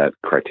meets that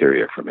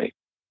criteria for me.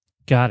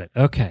 Got it.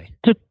 Okay.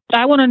 So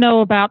I want to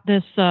know about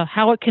this,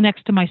 how it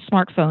connects to my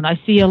smartphone. I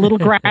see a little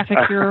graphic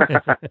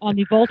here on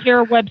the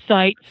Voltaire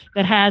website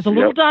that has a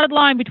little dotted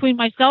line between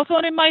my cell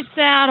phone and my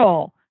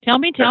saddle. Tell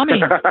me.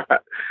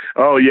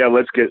 Oh yeah,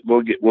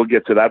 we'll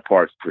get to that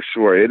part for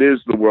sure. It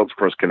is the world's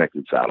first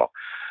connected saddle.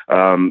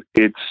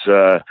 There's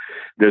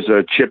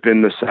a chip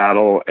in the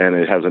saddle, and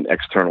it has an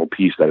external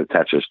piece that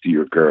attaches to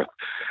your girth,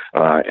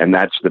 and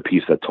that's the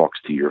piece that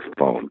talks to your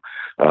phone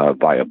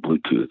via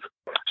Bluetooth.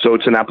 So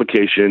it's an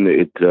application.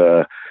 It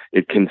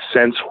can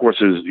sense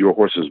your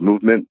horse's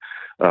movement.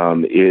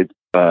 It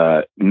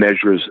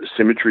measures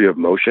symmetry of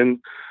motion,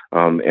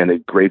 and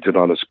it grades it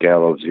on a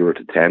scale of 0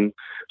 to 10.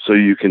 So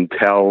you can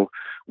tell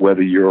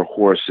whether your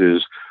horse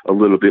is a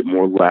little bit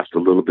more left, a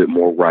little bit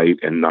more right,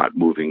 and not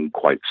moving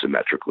quite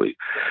symmetrically.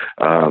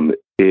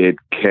 It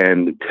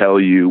can tell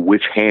you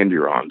which hand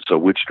you're on, so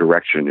which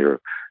direction you're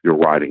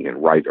riding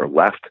in, right or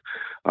left.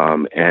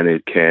 And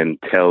it can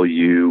tell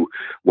you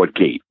what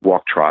gait,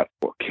 walk, trot,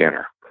 or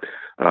canter.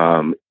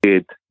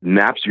 It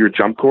maps your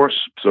jump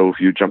course. So if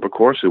you jump a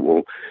course, it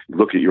will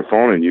look at your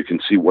phone and you can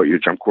see what your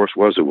jump course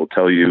was. It will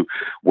tell you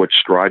what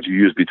strides you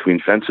used between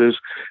fences,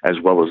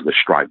 as well as the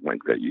stride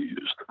length that you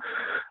used.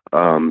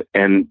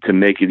 And to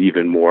make it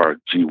even more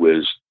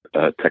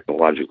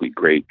technologically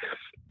great,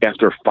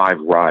 after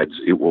 5 rides,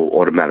 it will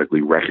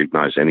automatically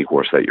recognize any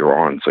horse that you're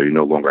on, so you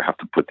no longer have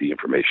to put the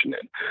information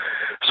in.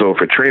 So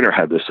if a trainer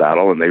had this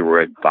saddle and they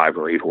rode 5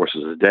 or 8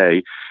 horses a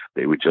day,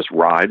 they would just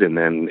ride, and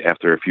then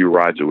after a few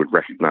rides, it would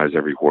recognize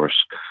every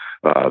horse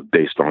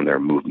based on their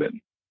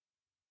movement.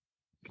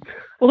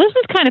 Well, this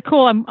is kind of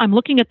cool. I'm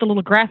looking at the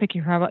little graphic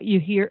you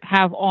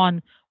have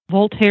on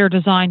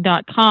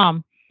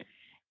VoltaireDesign.com,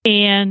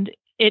 and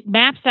it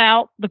maps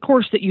out the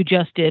course that you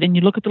just did. And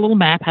you look at the little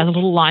map, has a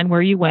little line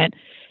where you went.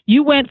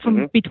 You went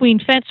from between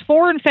fence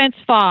 4 and fence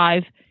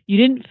 5. You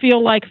didn't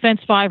feel like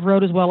fence 5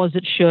 rode as well as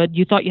it should.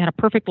 You thought you had a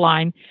perfect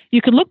line.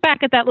 You can look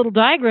back at that little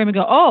diagram and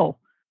go, oh,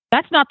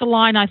 that's not the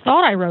line I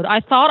thought I rode. I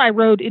thought I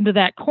rode into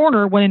that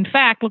corner when, in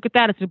fact, look at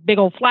that. It's a big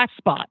old flat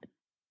spot.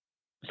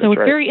 So it's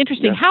very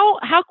interesting. Yeah.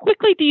 How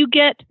quickly do you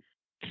get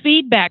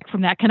feedback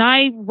from that? Can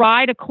I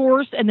ride a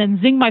course and then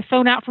zing my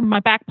phone out from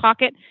my back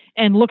pocket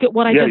and look at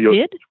what I just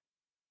did?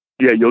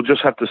 Yeah, you'll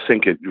just have to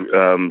sync it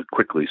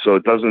quickly, so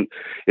it doesn't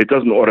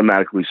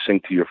automatically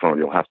sync to your phone.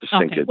 You'll have to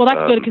sync it. Well,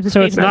 that's good because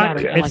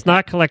it's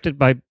not connected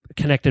by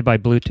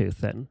Bluetooth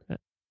then.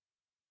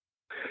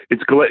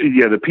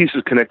 The piece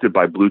is connected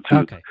by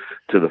Bluetooth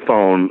to the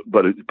phone,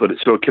 but it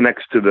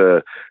connects to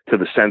the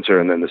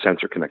sensor, and then the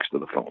sensor connects to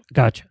the phone.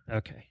 Gotcha.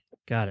 Okay,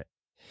 got it.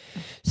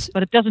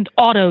 But it doesn't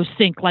auto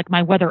sync like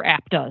my weather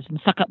app does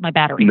and suck up my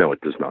battery. No, it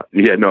does not.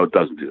 Yeah, no, it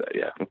doesn't do that.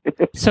 Yeah.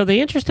 So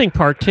the interesting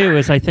part too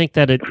is I think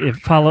that it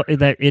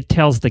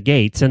tells the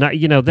gates, and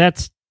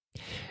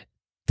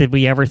did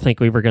we ever think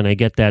we were going to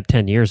get that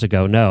 10 years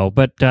ago? No,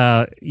 but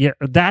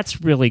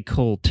that's really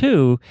cool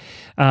too.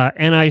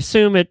 And I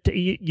assume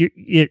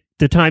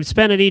the time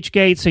spent at each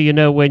gate, so you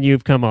know when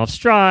you've come off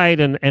stride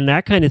and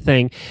that kind of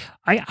thing.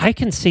 I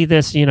can see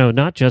this,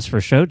 not just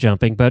for show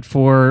jumping, but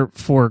for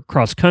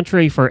cross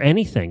country, for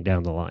anything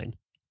down the line.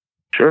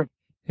 Sure.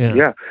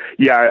 Yeah.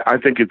 I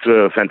think it's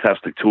a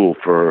fantastic tool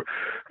for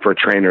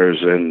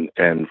trainers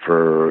and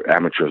for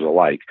amateurs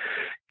alike.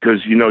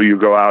 Because, you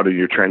go out and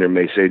your trainer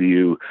may say to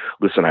you,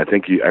 listen, I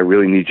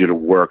really need you to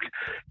work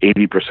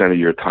 80% of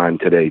your time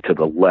today to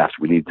the left.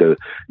 We need to,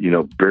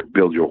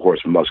 build your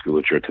horse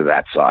musculature to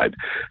that side.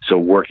 So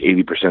work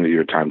 80% of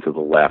your time to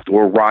the left,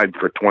 or ride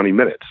for 20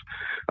 minutes.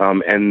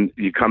 And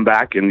you come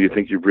back and you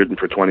think you've ridden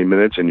for 20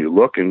 minutes and you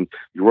look and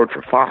you rode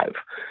for 5,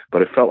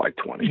 but it felt like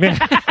 20.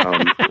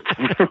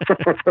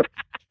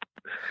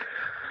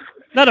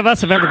 None of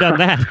us have ever done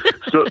that.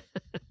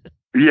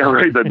 Yeah,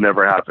 right. That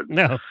never happened.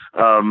 No.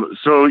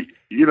 So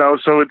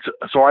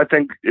I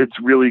think it's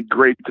really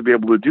great to be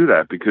able to do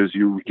that because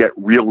you get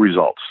real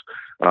results.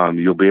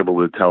 You'll be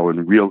able to tell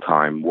in real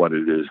time what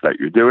it is that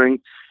you're doing,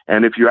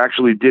 and if you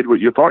actually did what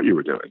you thought you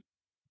were doing.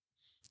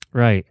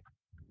 Right.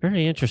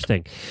 Very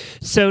interesting.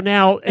 So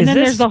now,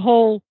 there's the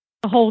whole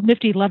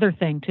nifty leather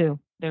thing too.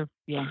 That's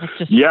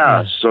just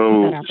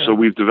So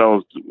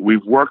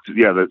we've worked.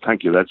 Yeah,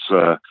 thank you. That's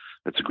a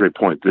great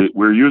point.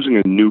 We're using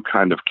a new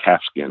kind of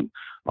calfskin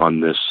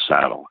on this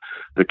saddle.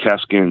 The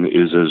calfskin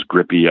is as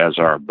grippy as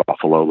our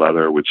buffalo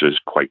leather, which is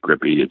quite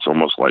grippy. It's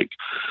almost like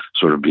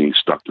sort of being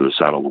stuck to the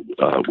saddle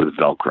with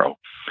Velcro.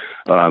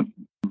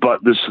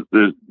 But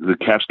the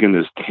calfskin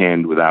is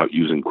tanned without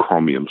using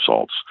chromium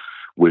salts,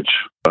 which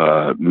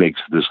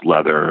makes this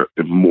leather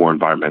more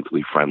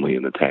environmentally friendly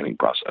in the tanning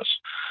process.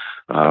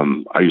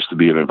 I used to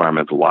be an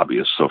environmental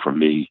lobbyist, so for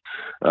me,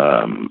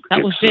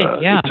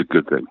 it's a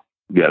good thing.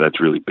 Yeah,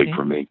 that's really big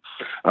for me.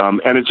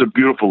 And it's a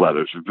beautiful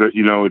leather.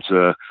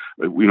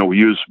 We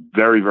use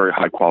very, very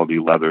high quality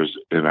leathers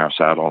in our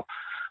saddle.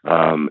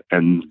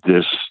 And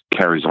this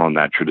carries on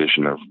that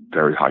tradition of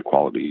very high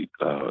quality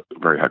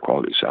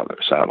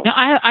saddle. Now,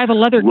 I have a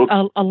leather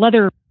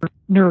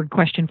nerd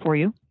question for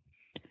you.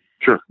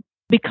 Sure.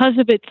 Because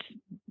of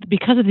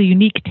the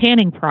unique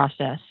tanning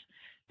process,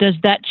 does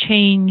that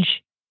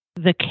change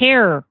the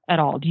care at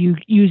all? Do you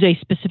use a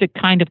specific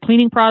kind of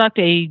cleaning product,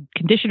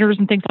 conditioners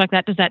and things like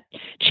that? Does that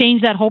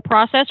change that whole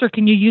process, or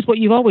can you use what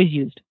you've always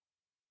used?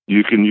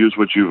 You can use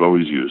what you've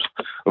always used.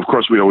 Of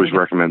course, we always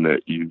recommend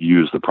that you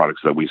use the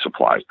products that we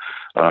supply.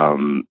 Of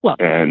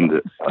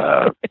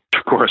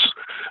course.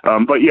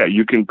 But yeah,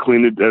 you can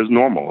clean it as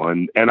normal.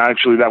 And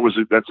actually,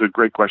 that's a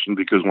great question,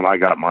 because when I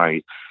got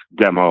my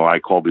demo, I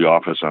called the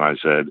office and I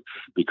said,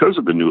 because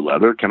of the new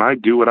leather, can I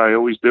do what I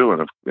always do?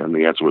 And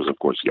the answer was, of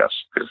course, yes,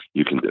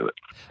 you can do it.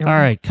 All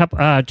right.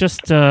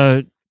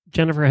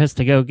 Jennifer has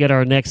to go get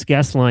our next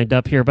guest lined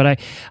up here, but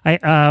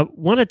I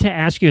wanted to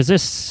ask you, is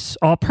this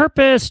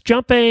all-purpose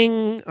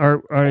jumping,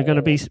 or are there going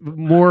to be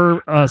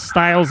more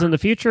styles in the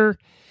future?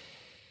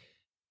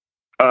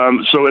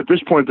 So at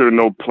this point, there are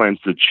no plans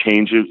to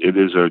change it. It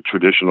is a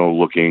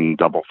traditional-looking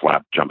double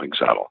flap jumping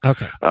saddle.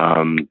 Okay.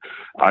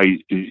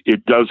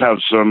 It does have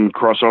some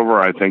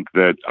crossover. I think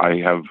that I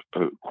have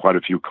quite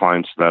a few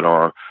clients that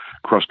are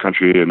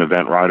cross-country and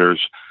event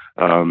riders.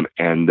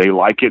 And they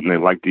like it, and they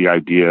like the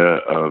idea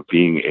of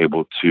being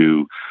able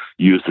to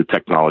use the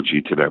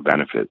technology to their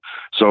benefit.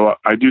 So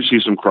I do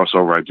see some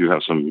crossover. I do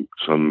have some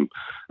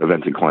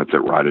eventing clients that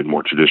ride in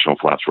more traditional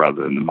flaps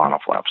rather than the mono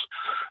flaps.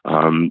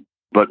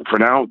 But for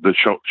now, the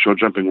show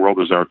jumping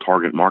world is our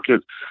target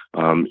market.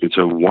 It's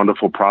a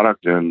wonderful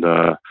product, and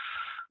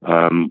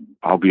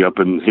I'll be up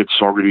in Hit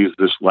Saugerties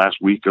this last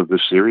week of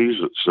this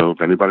series. So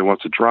if anybody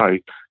wants to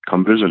try,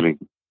 come visit me.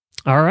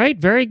 All right,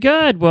 very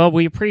good. Well,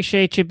 we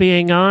appreciate you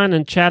being on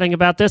and chatting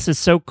about this. It's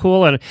so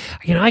cool. And,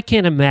 I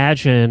can't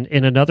imagine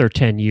in another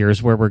 10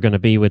 years where we're going to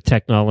be with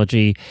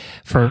technology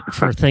for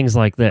things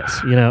like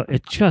this.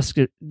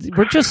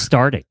 We're just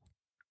starting.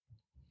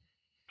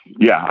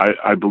 Yeah,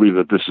 I believe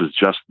that this is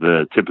just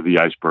the tip of the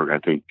iceberg. I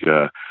think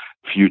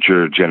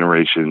future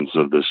generations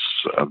of this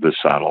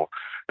saddle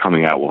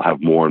coming out will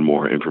have more and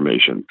more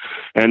information.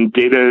 And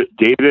data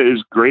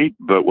is great,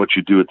 but what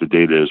you do with the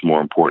data is more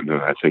important.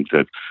 And I think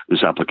that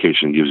this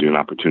application gives you an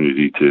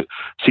opportunity to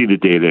see the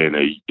data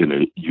in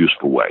a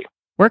useful way.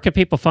 Where can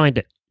people find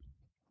it?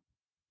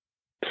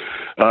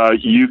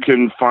 You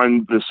can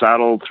find the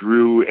saddle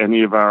through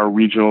any of our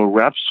regional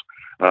reps.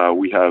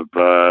 We have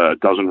a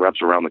dozen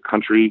reps around the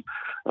country,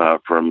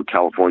 from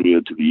California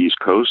to the East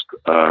Coast.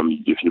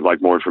 If you'd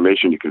like more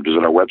information, you can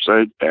visit our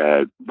website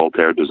at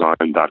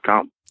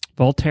voltairedesign.com.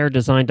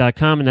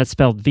 VoltaireDesign.com, and that's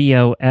spelled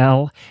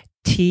VOLTAIRE,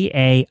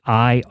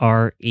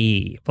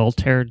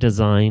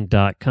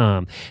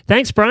 VoltaireDesign.com.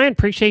 Thanks, Brian.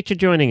 Appreciate you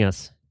joining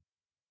us.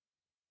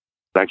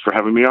 Thanks for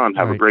having me on.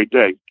 Have a great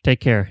day. Take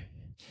care.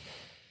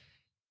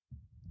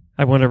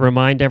 I want to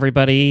remind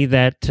everybody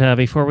that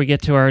before we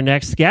get to our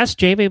next guest,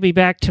 Jamie will be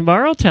back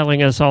tomorrow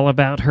telling us all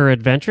about her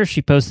adventure.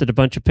 She posted a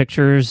bunch of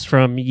pictures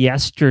from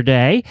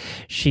yesterday.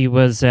 She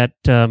was at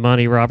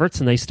Monty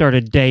Roberts, and they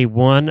started day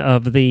one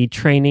of the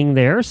training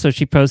there. So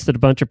she posted a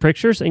bunch of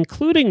pictures,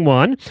 including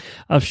one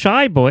of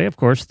Shy Boy, of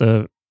course,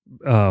 the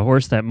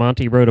horse that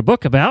Monty wrote a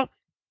book about.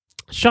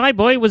 Shy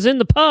Boy was in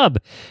the pub.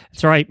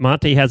 That's right.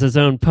 Monty has his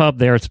own pub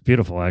there. It's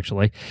beautiful,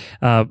 actually.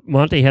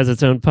 Monty has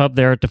its own pub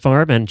there at the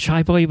farm, and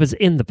Shy Boy was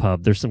in the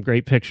pub. There's some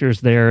great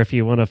pictures there. If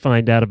you want to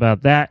find out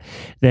about that,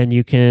 then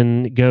you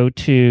can go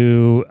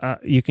to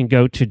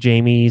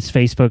Jamie's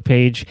Facebook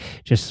page.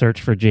 Just search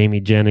for Jamie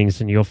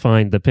Jennings, and you'll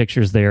find the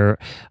pictures there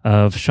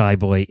of Shy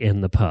Boy in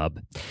the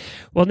pub.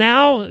 Well,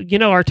 now,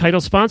 our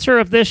title sponsor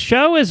of this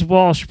show is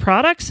Walsh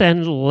Products,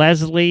 and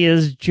Leslie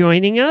is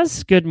joining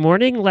us. Good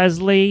morning,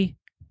 Leslie.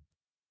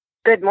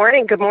 Good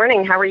morning. Good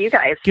morning. How are you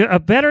guys?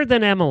 Better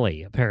than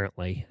Emily,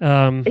 apparently.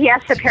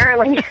 Yes,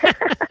 apparently.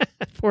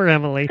 Poor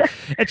Emily.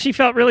 And she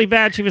felt really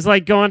bad. She was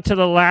like going to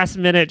the last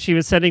minute. She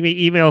was sending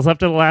me emails up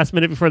to the last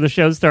minute before the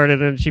show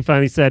started. And she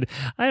finally said,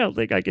 I don't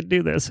think I can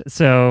do this.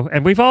 So,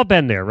 and we've all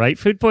been there, right?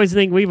 Food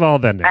poisoning, we've all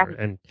been there.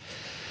 And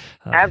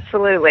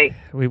absolutely.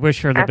 We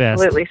wish her the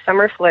best. Absolutely.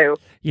 Summer flu.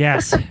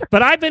 Yes.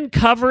 But I've been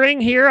covering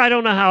here. I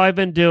don't know how I've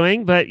been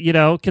doing, but,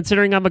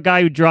 considering I'm a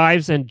guy who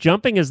drives and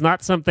jumping is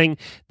not something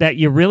that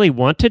you really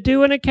want to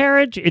do in a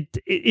carriage,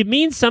 it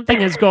means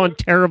something has gone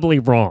terribly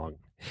wrong.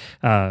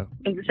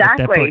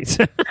 Exactly.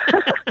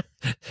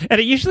 And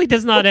it usually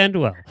does not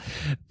end well.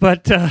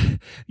 But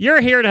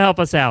you're here to help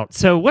us out.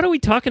 So what are we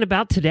talking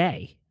about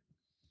today?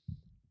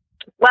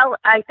 Well,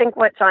 I think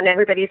what's on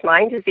everybody's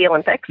mind is the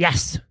Olympics.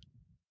 Yes.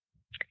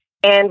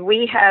 And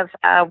we have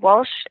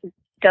Walsh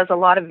does a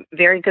lot of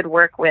very good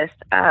work with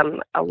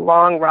a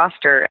long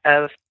roster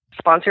of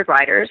sponsored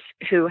riders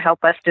who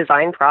help us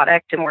design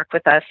product and work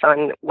with us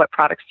on what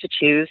products to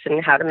choose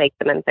and how to make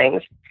them and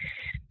things.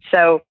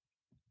 So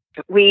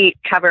we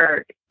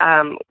cover,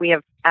 we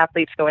have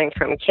athletes going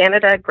from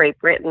Canada, Great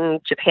Britain,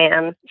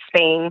 Japan,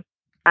 Spain,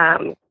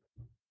 and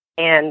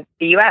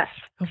the U.S.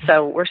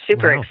 So we're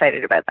super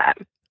excited about that.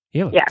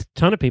 Yeah, a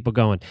ton of people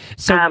going.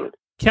 So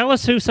tell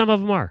us who some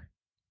of them are.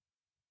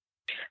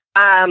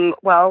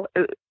 Well,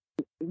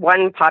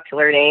 one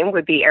popular name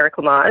would be Eric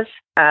Lamaze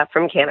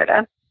from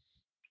Canada.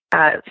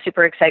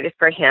 Super excited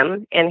for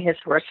him and his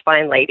horse,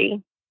 Fine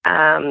Lady.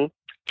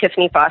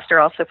 Tiffany Foster,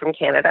 also from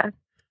Canada,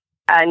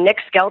 Nick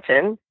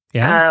Skelton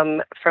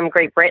from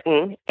Great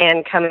Britain,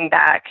 and coming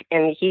back.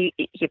 And he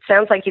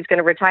sounds like he's going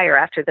to retire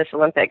after this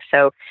Olympics,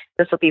 so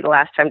this will be the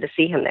last time to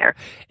see him there.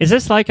 Is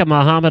this like a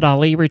Muhammad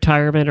Ali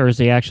retirement, or is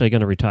he actually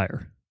going to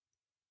retire?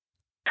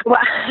 Well,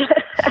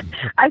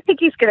 I think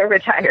he's going to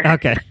retire.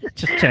 Okay,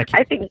 just checking.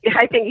 I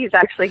think he's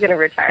actually going to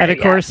retire. And of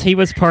course, he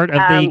was part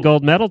of the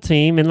gold medal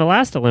team in the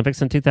last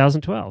Olympics in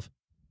 2012.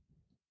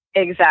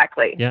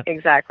 Exactly. Yeah.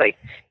 Exactly.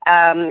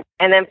 And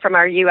then from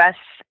our U.S.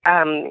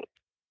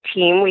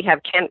 Team, we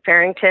have Kent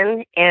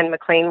Farrington and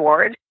McLean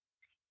Ward.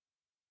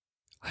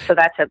 So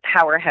that's a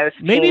powerhouse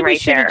team. Maybe we right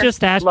should have there.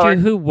 just asked you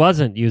who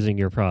wasn't using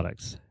your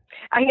products.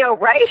 I know,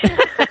 right?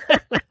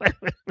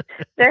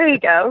 There you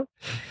go.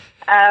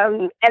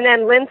 And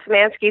then Lynn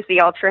Szymanski's the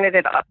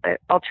alternate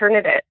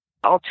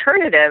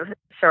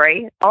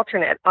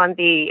on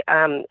the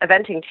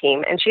eventing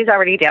team, and she's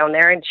already down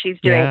there, and she's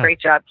doing a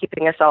great job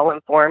keeping us all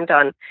informed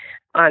on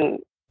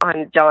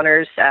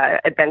Donner's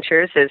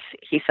adventures as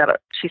she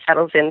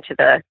settles into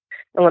the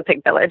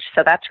Olympic Village.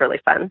 So that's really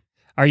fun.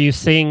 Are you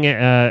seeing?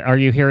 Are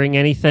you hearing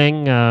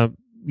anything? About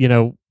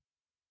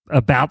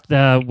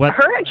what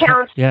her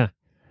accounts?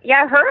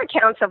 Yeah, her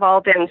accounts have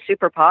all been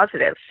super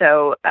positive.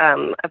 So,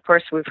 of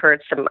course, we've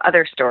heard some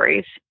other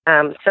stories.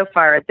 So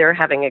far, they're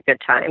having a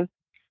good time.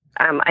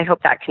 I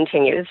hope that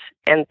continues,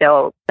 and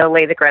they'll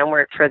lay the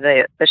groundwork for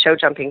the show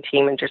jumping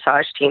team and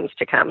dressage teams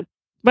to come.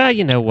 Well,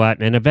 you know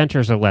what? And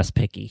eventers are less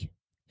picky.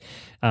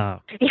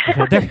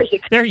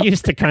 They're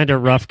used to kind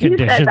of rough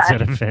conditions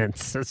at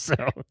events. So,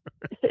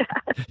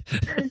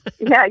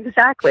 yeah,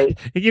 exactly.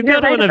 You go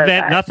to an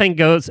event, nothing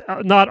goes,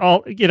 not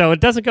all,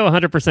 it doesn't go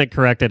 100%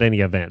 correct at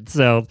any event.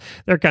 So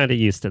they're kind of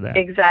used to that.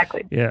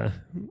 Exactly. Yeah.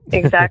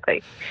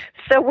 Exactly.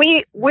 So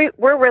we're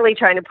really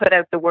trying to put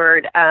out the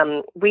word.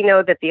 We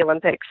know that the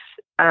Olympics,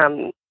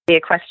 the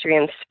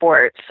equestrian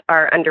sports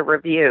are under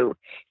review,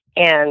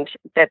 and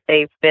that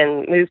they've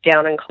been moved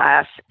down in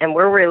class, and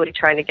we're really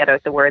trying to get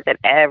out the word that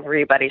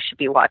everybody should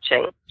be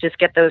watching. Just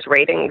get those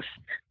ratings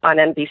on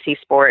NBC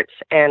Sports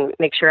and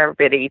make sure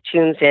everybody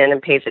tunes in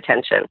and pays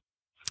attention.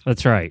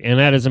 That's right, and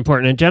that is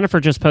important. And Jennifer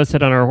just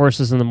posted on our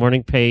Horses in the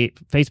Morning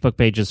Facebook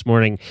page this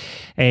morning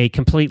a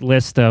complete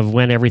list of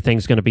when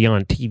everything's going to be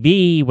on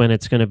TV, when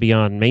it's going to be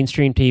on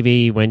mainstream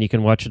TV, when you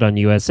can watch it on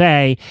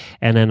USA,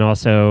 and then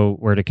also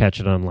where to catch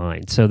it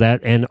online. So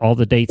that, and all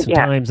the dates and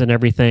times and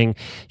everything,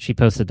 she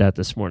posted that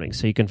this morning,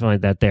 so you can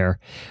find that there.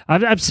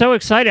 I'm so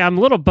excited. I'm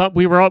a little bummed.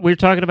 We were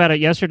talking about it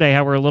yesterday,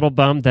 how we're a little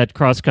bummed that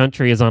cross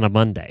country is on a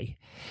Monday.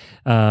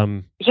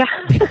 That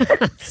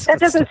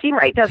doesn't seem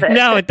right, does it?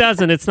 No, it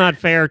doesn't. It's not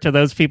fair to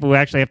those people who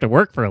actually have to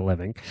work for a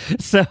living.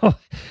 So,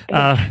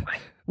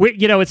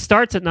 it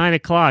starts at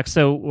 9:00.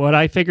 So what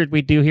I figured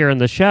we'd do here on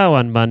the show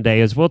on Monday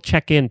is we'll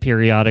check in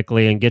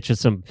periodically and get you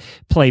some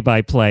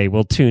play-by-play.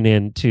 We'll tune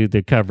in to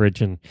the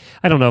coverage, and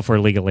I don't know if we're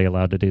legally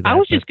allowed to do that. I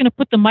was just going to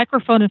put the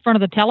microphone in front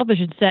of the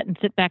television set and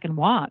sit back and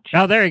watch.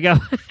 Oh, there you go.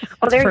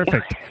 That's there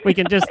perfect. We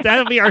can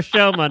that'll be our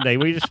show Monday.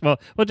 We'll just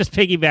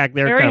piggyback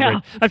their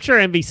coverage. I'm sure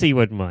NBC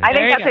wouldn't mind. I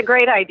think that's a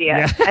great idea.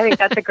 Yeah. I think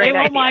that's a great idea. They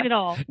won't mind at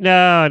all.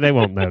 No, they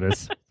won't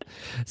notice.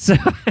 So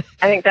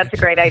I think that's a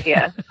great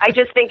idea. I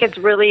just think it's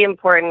really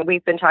important.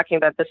 We've been talking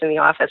about this in the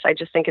office. I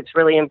just think it's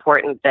really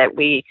important that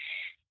we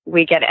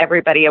get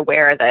everybody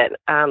aware that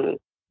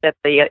that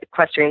the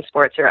equestrian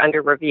sports are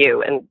under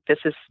review. And this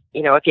is,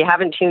 if you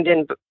haven't tuned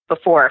in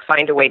before,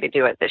 find a way to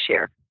do it this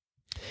year.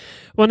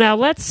 Well, now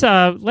let's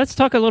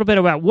talk a little bit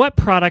about what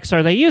products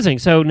are they using.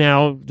 So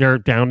now they're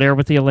down there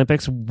with the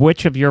Olympics.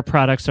 Which of your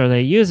products are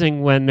they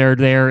using when they're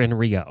there in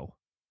Rio?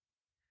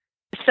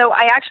 So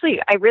I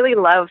really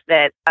love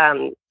that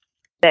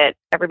that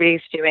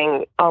everybody's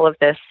doing all of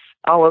the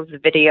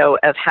video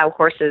of how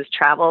horses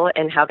travel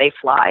and how they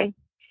fly,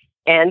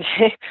 and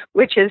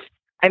which is,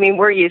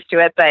 we're used to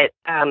it, but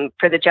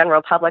for the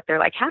general public, they're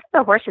like, how do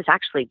the horses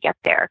actually get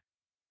there?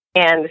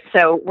 And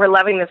so we're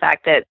loving the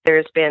fact that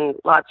there's been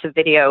lots of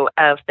video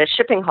of the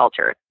shipping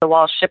halter, the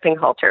Walsh shipping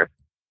halter,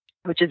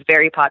 which is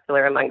very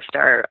popular amongst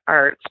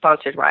our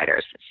sponsored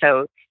riders.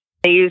 So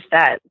they use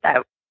that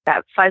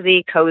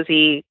fuzzy,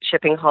 cozy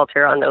shipping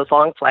halter on those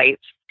long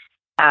flights,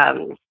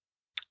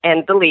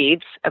 and the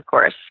leads, of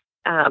course.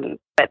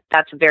 But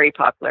that's a very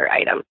popular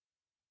item.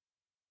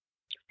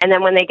 And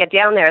then when they get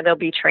down there, they'll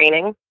be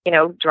training,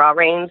 draw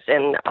reins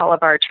and all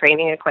of our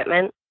training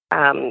equipment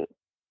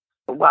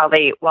while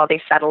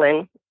they settle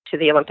in to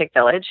the Olympic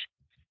Village.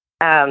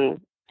 And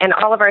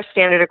all of our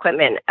standard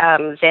equipment,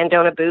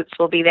 Zandona boots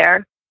will be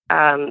there.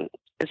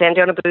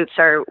 Zandona boots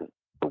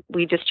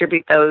we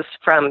distribute those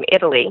from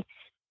Italy.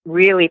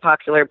 Really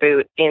popular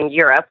boot in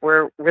Europe.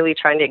 We're really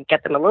trying to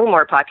get them a little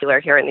more popular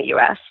here in the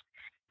U.S.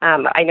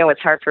 I know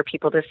it's hard for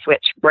people to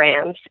switch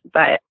brands,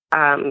 but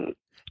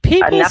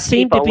people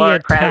seem to be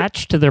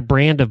attached to their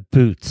brand of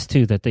boots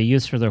too that they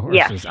use for their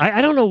horses. Yes.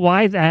 I don't know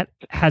why that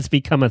has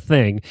become a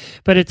thing,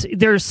 but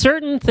there are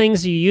certain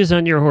things you use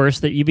on your horse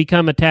that you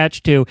become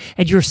attached to,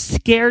 and you're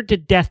scared to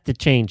death to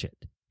change it.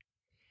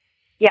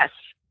 Yes.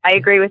 I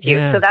agree with you.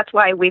 Yeah. So that's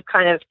why we've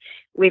kind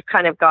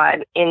of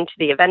gone into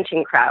the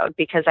eventing crowd,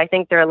 because I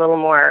think they're a little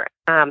more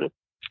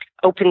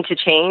open to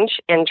change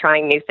and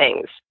trying new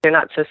things. They're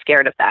not so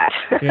scared of that.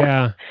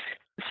 Yeah.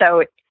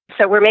 So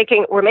we're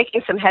making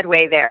some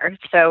headway there.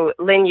 So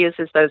Lynn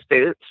uses those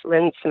boots,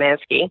 Lynn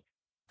Szymanski.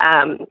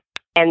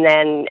 And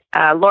then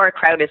Laura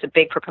Kraut is a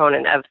big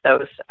proponent of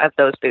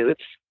those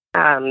boots.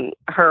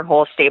 Her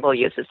whole stable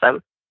uses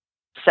them.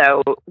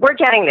 So we're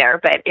getting there,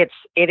 but it's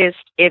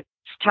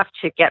tough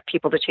to get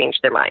people to change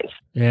their minds.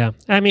 Yeah,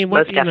 I mean,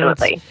 most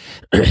definitely.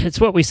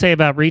 It's what we say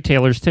about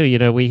retailers too. You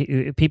know,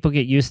 people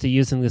get used to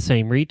using the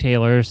same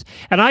retailers,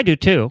 and I do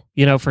too.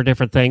 You know, for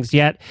different things.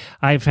 Yet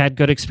I've had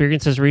good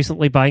experiences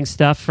recently buying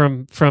stuff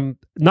from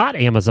not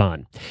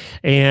Amazon,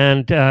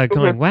 and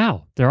going,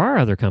 wow, there are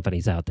other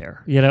companies out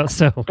there. You know,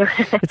 so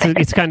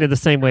it's kind of the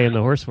same way in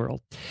the horse world.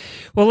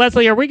 Well,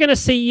 Leslie, are we going to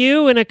see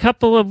you in a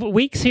couple of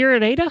weeks here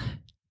at ADA?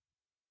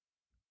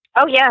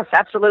 Oh, yes,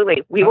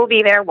 absolutely. We will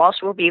be there.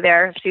 Walsh will be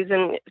there.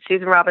 Susan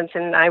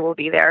Robinson and I will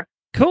be there.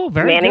 Cool.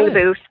 Very manning good. the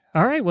booth.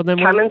 All right. Well, then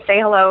come and say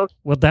hello.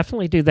 We'll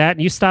definitely do that.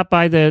 And you stop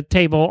by the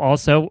table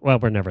also. Well,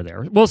 we're never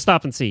there. We'll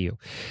stop and see you.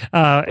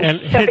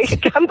 And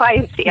come by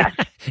and see us.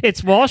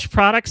 It's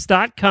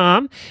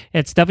walshproducts.com.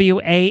 It's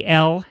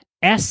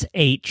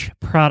WALSH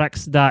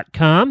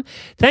products.com.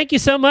 Thank you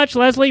so much,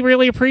 Leslie.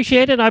 Really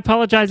appreciate it. I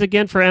apologize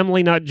again for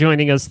Emily not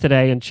joining us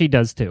today, and she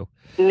does too.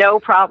 No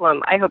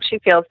problem. I hope she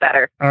feels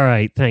better. All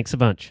right. Thanks a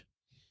bunch.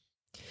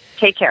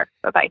 Take care.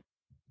 Bye-bye.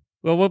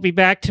 Well, we'll be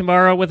back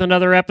tomorrow with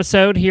another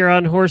episode here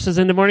on Horses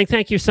in the Morning.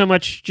 Thank you so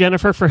much,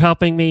 Jennifer, for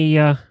helping me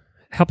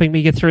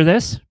get through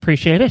this.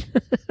 Appreciate it.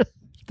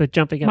 The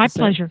jumping episode.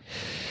 My pleasure.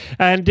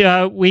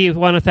 And we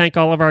want to thank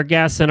all of our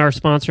guests and our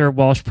sponsor,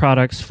 Walsh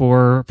Products,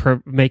 for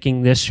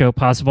making this show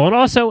possible. And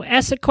also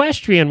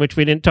Equestrian, which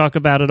we didn't talk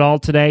about at all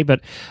today,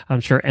 but I'm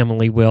sure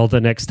Emily will the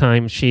next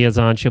time she is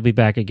on. She'll be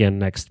back again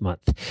next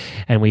month.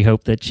 And we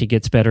hope that she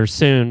gets better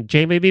soon.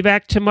 Jamie will be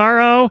back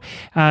tomorrow.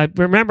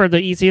 Remember, the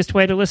easiest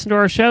way to listen to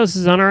our shows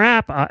is on our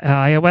app,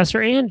 iOS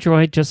or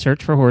Android. Just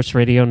search for Horse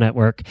Radio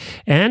Network.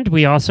 And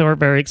we also are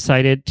very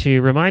excited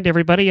to remind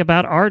everybody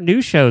about our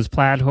new shows.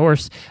 Plaid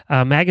Horse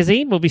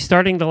Magazine will be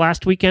starting the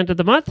last weekend of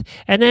the month.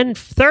 And then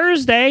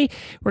Thursday,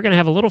 we're going to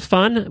have a little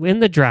fun in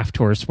the Draft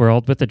Horse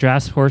world with the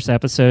Draft Horse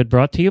episode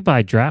brought to you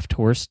by Draft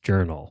Horse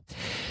Journal.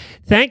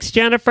 Thanks,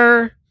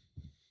 Jennifer.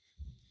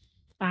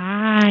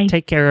 Bye.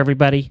 Take care,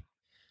 everybody.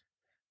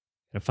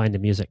 Gotta find the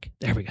music.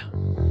 There we go.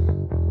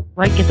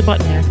 Right, get the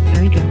button there.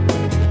 There you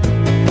go.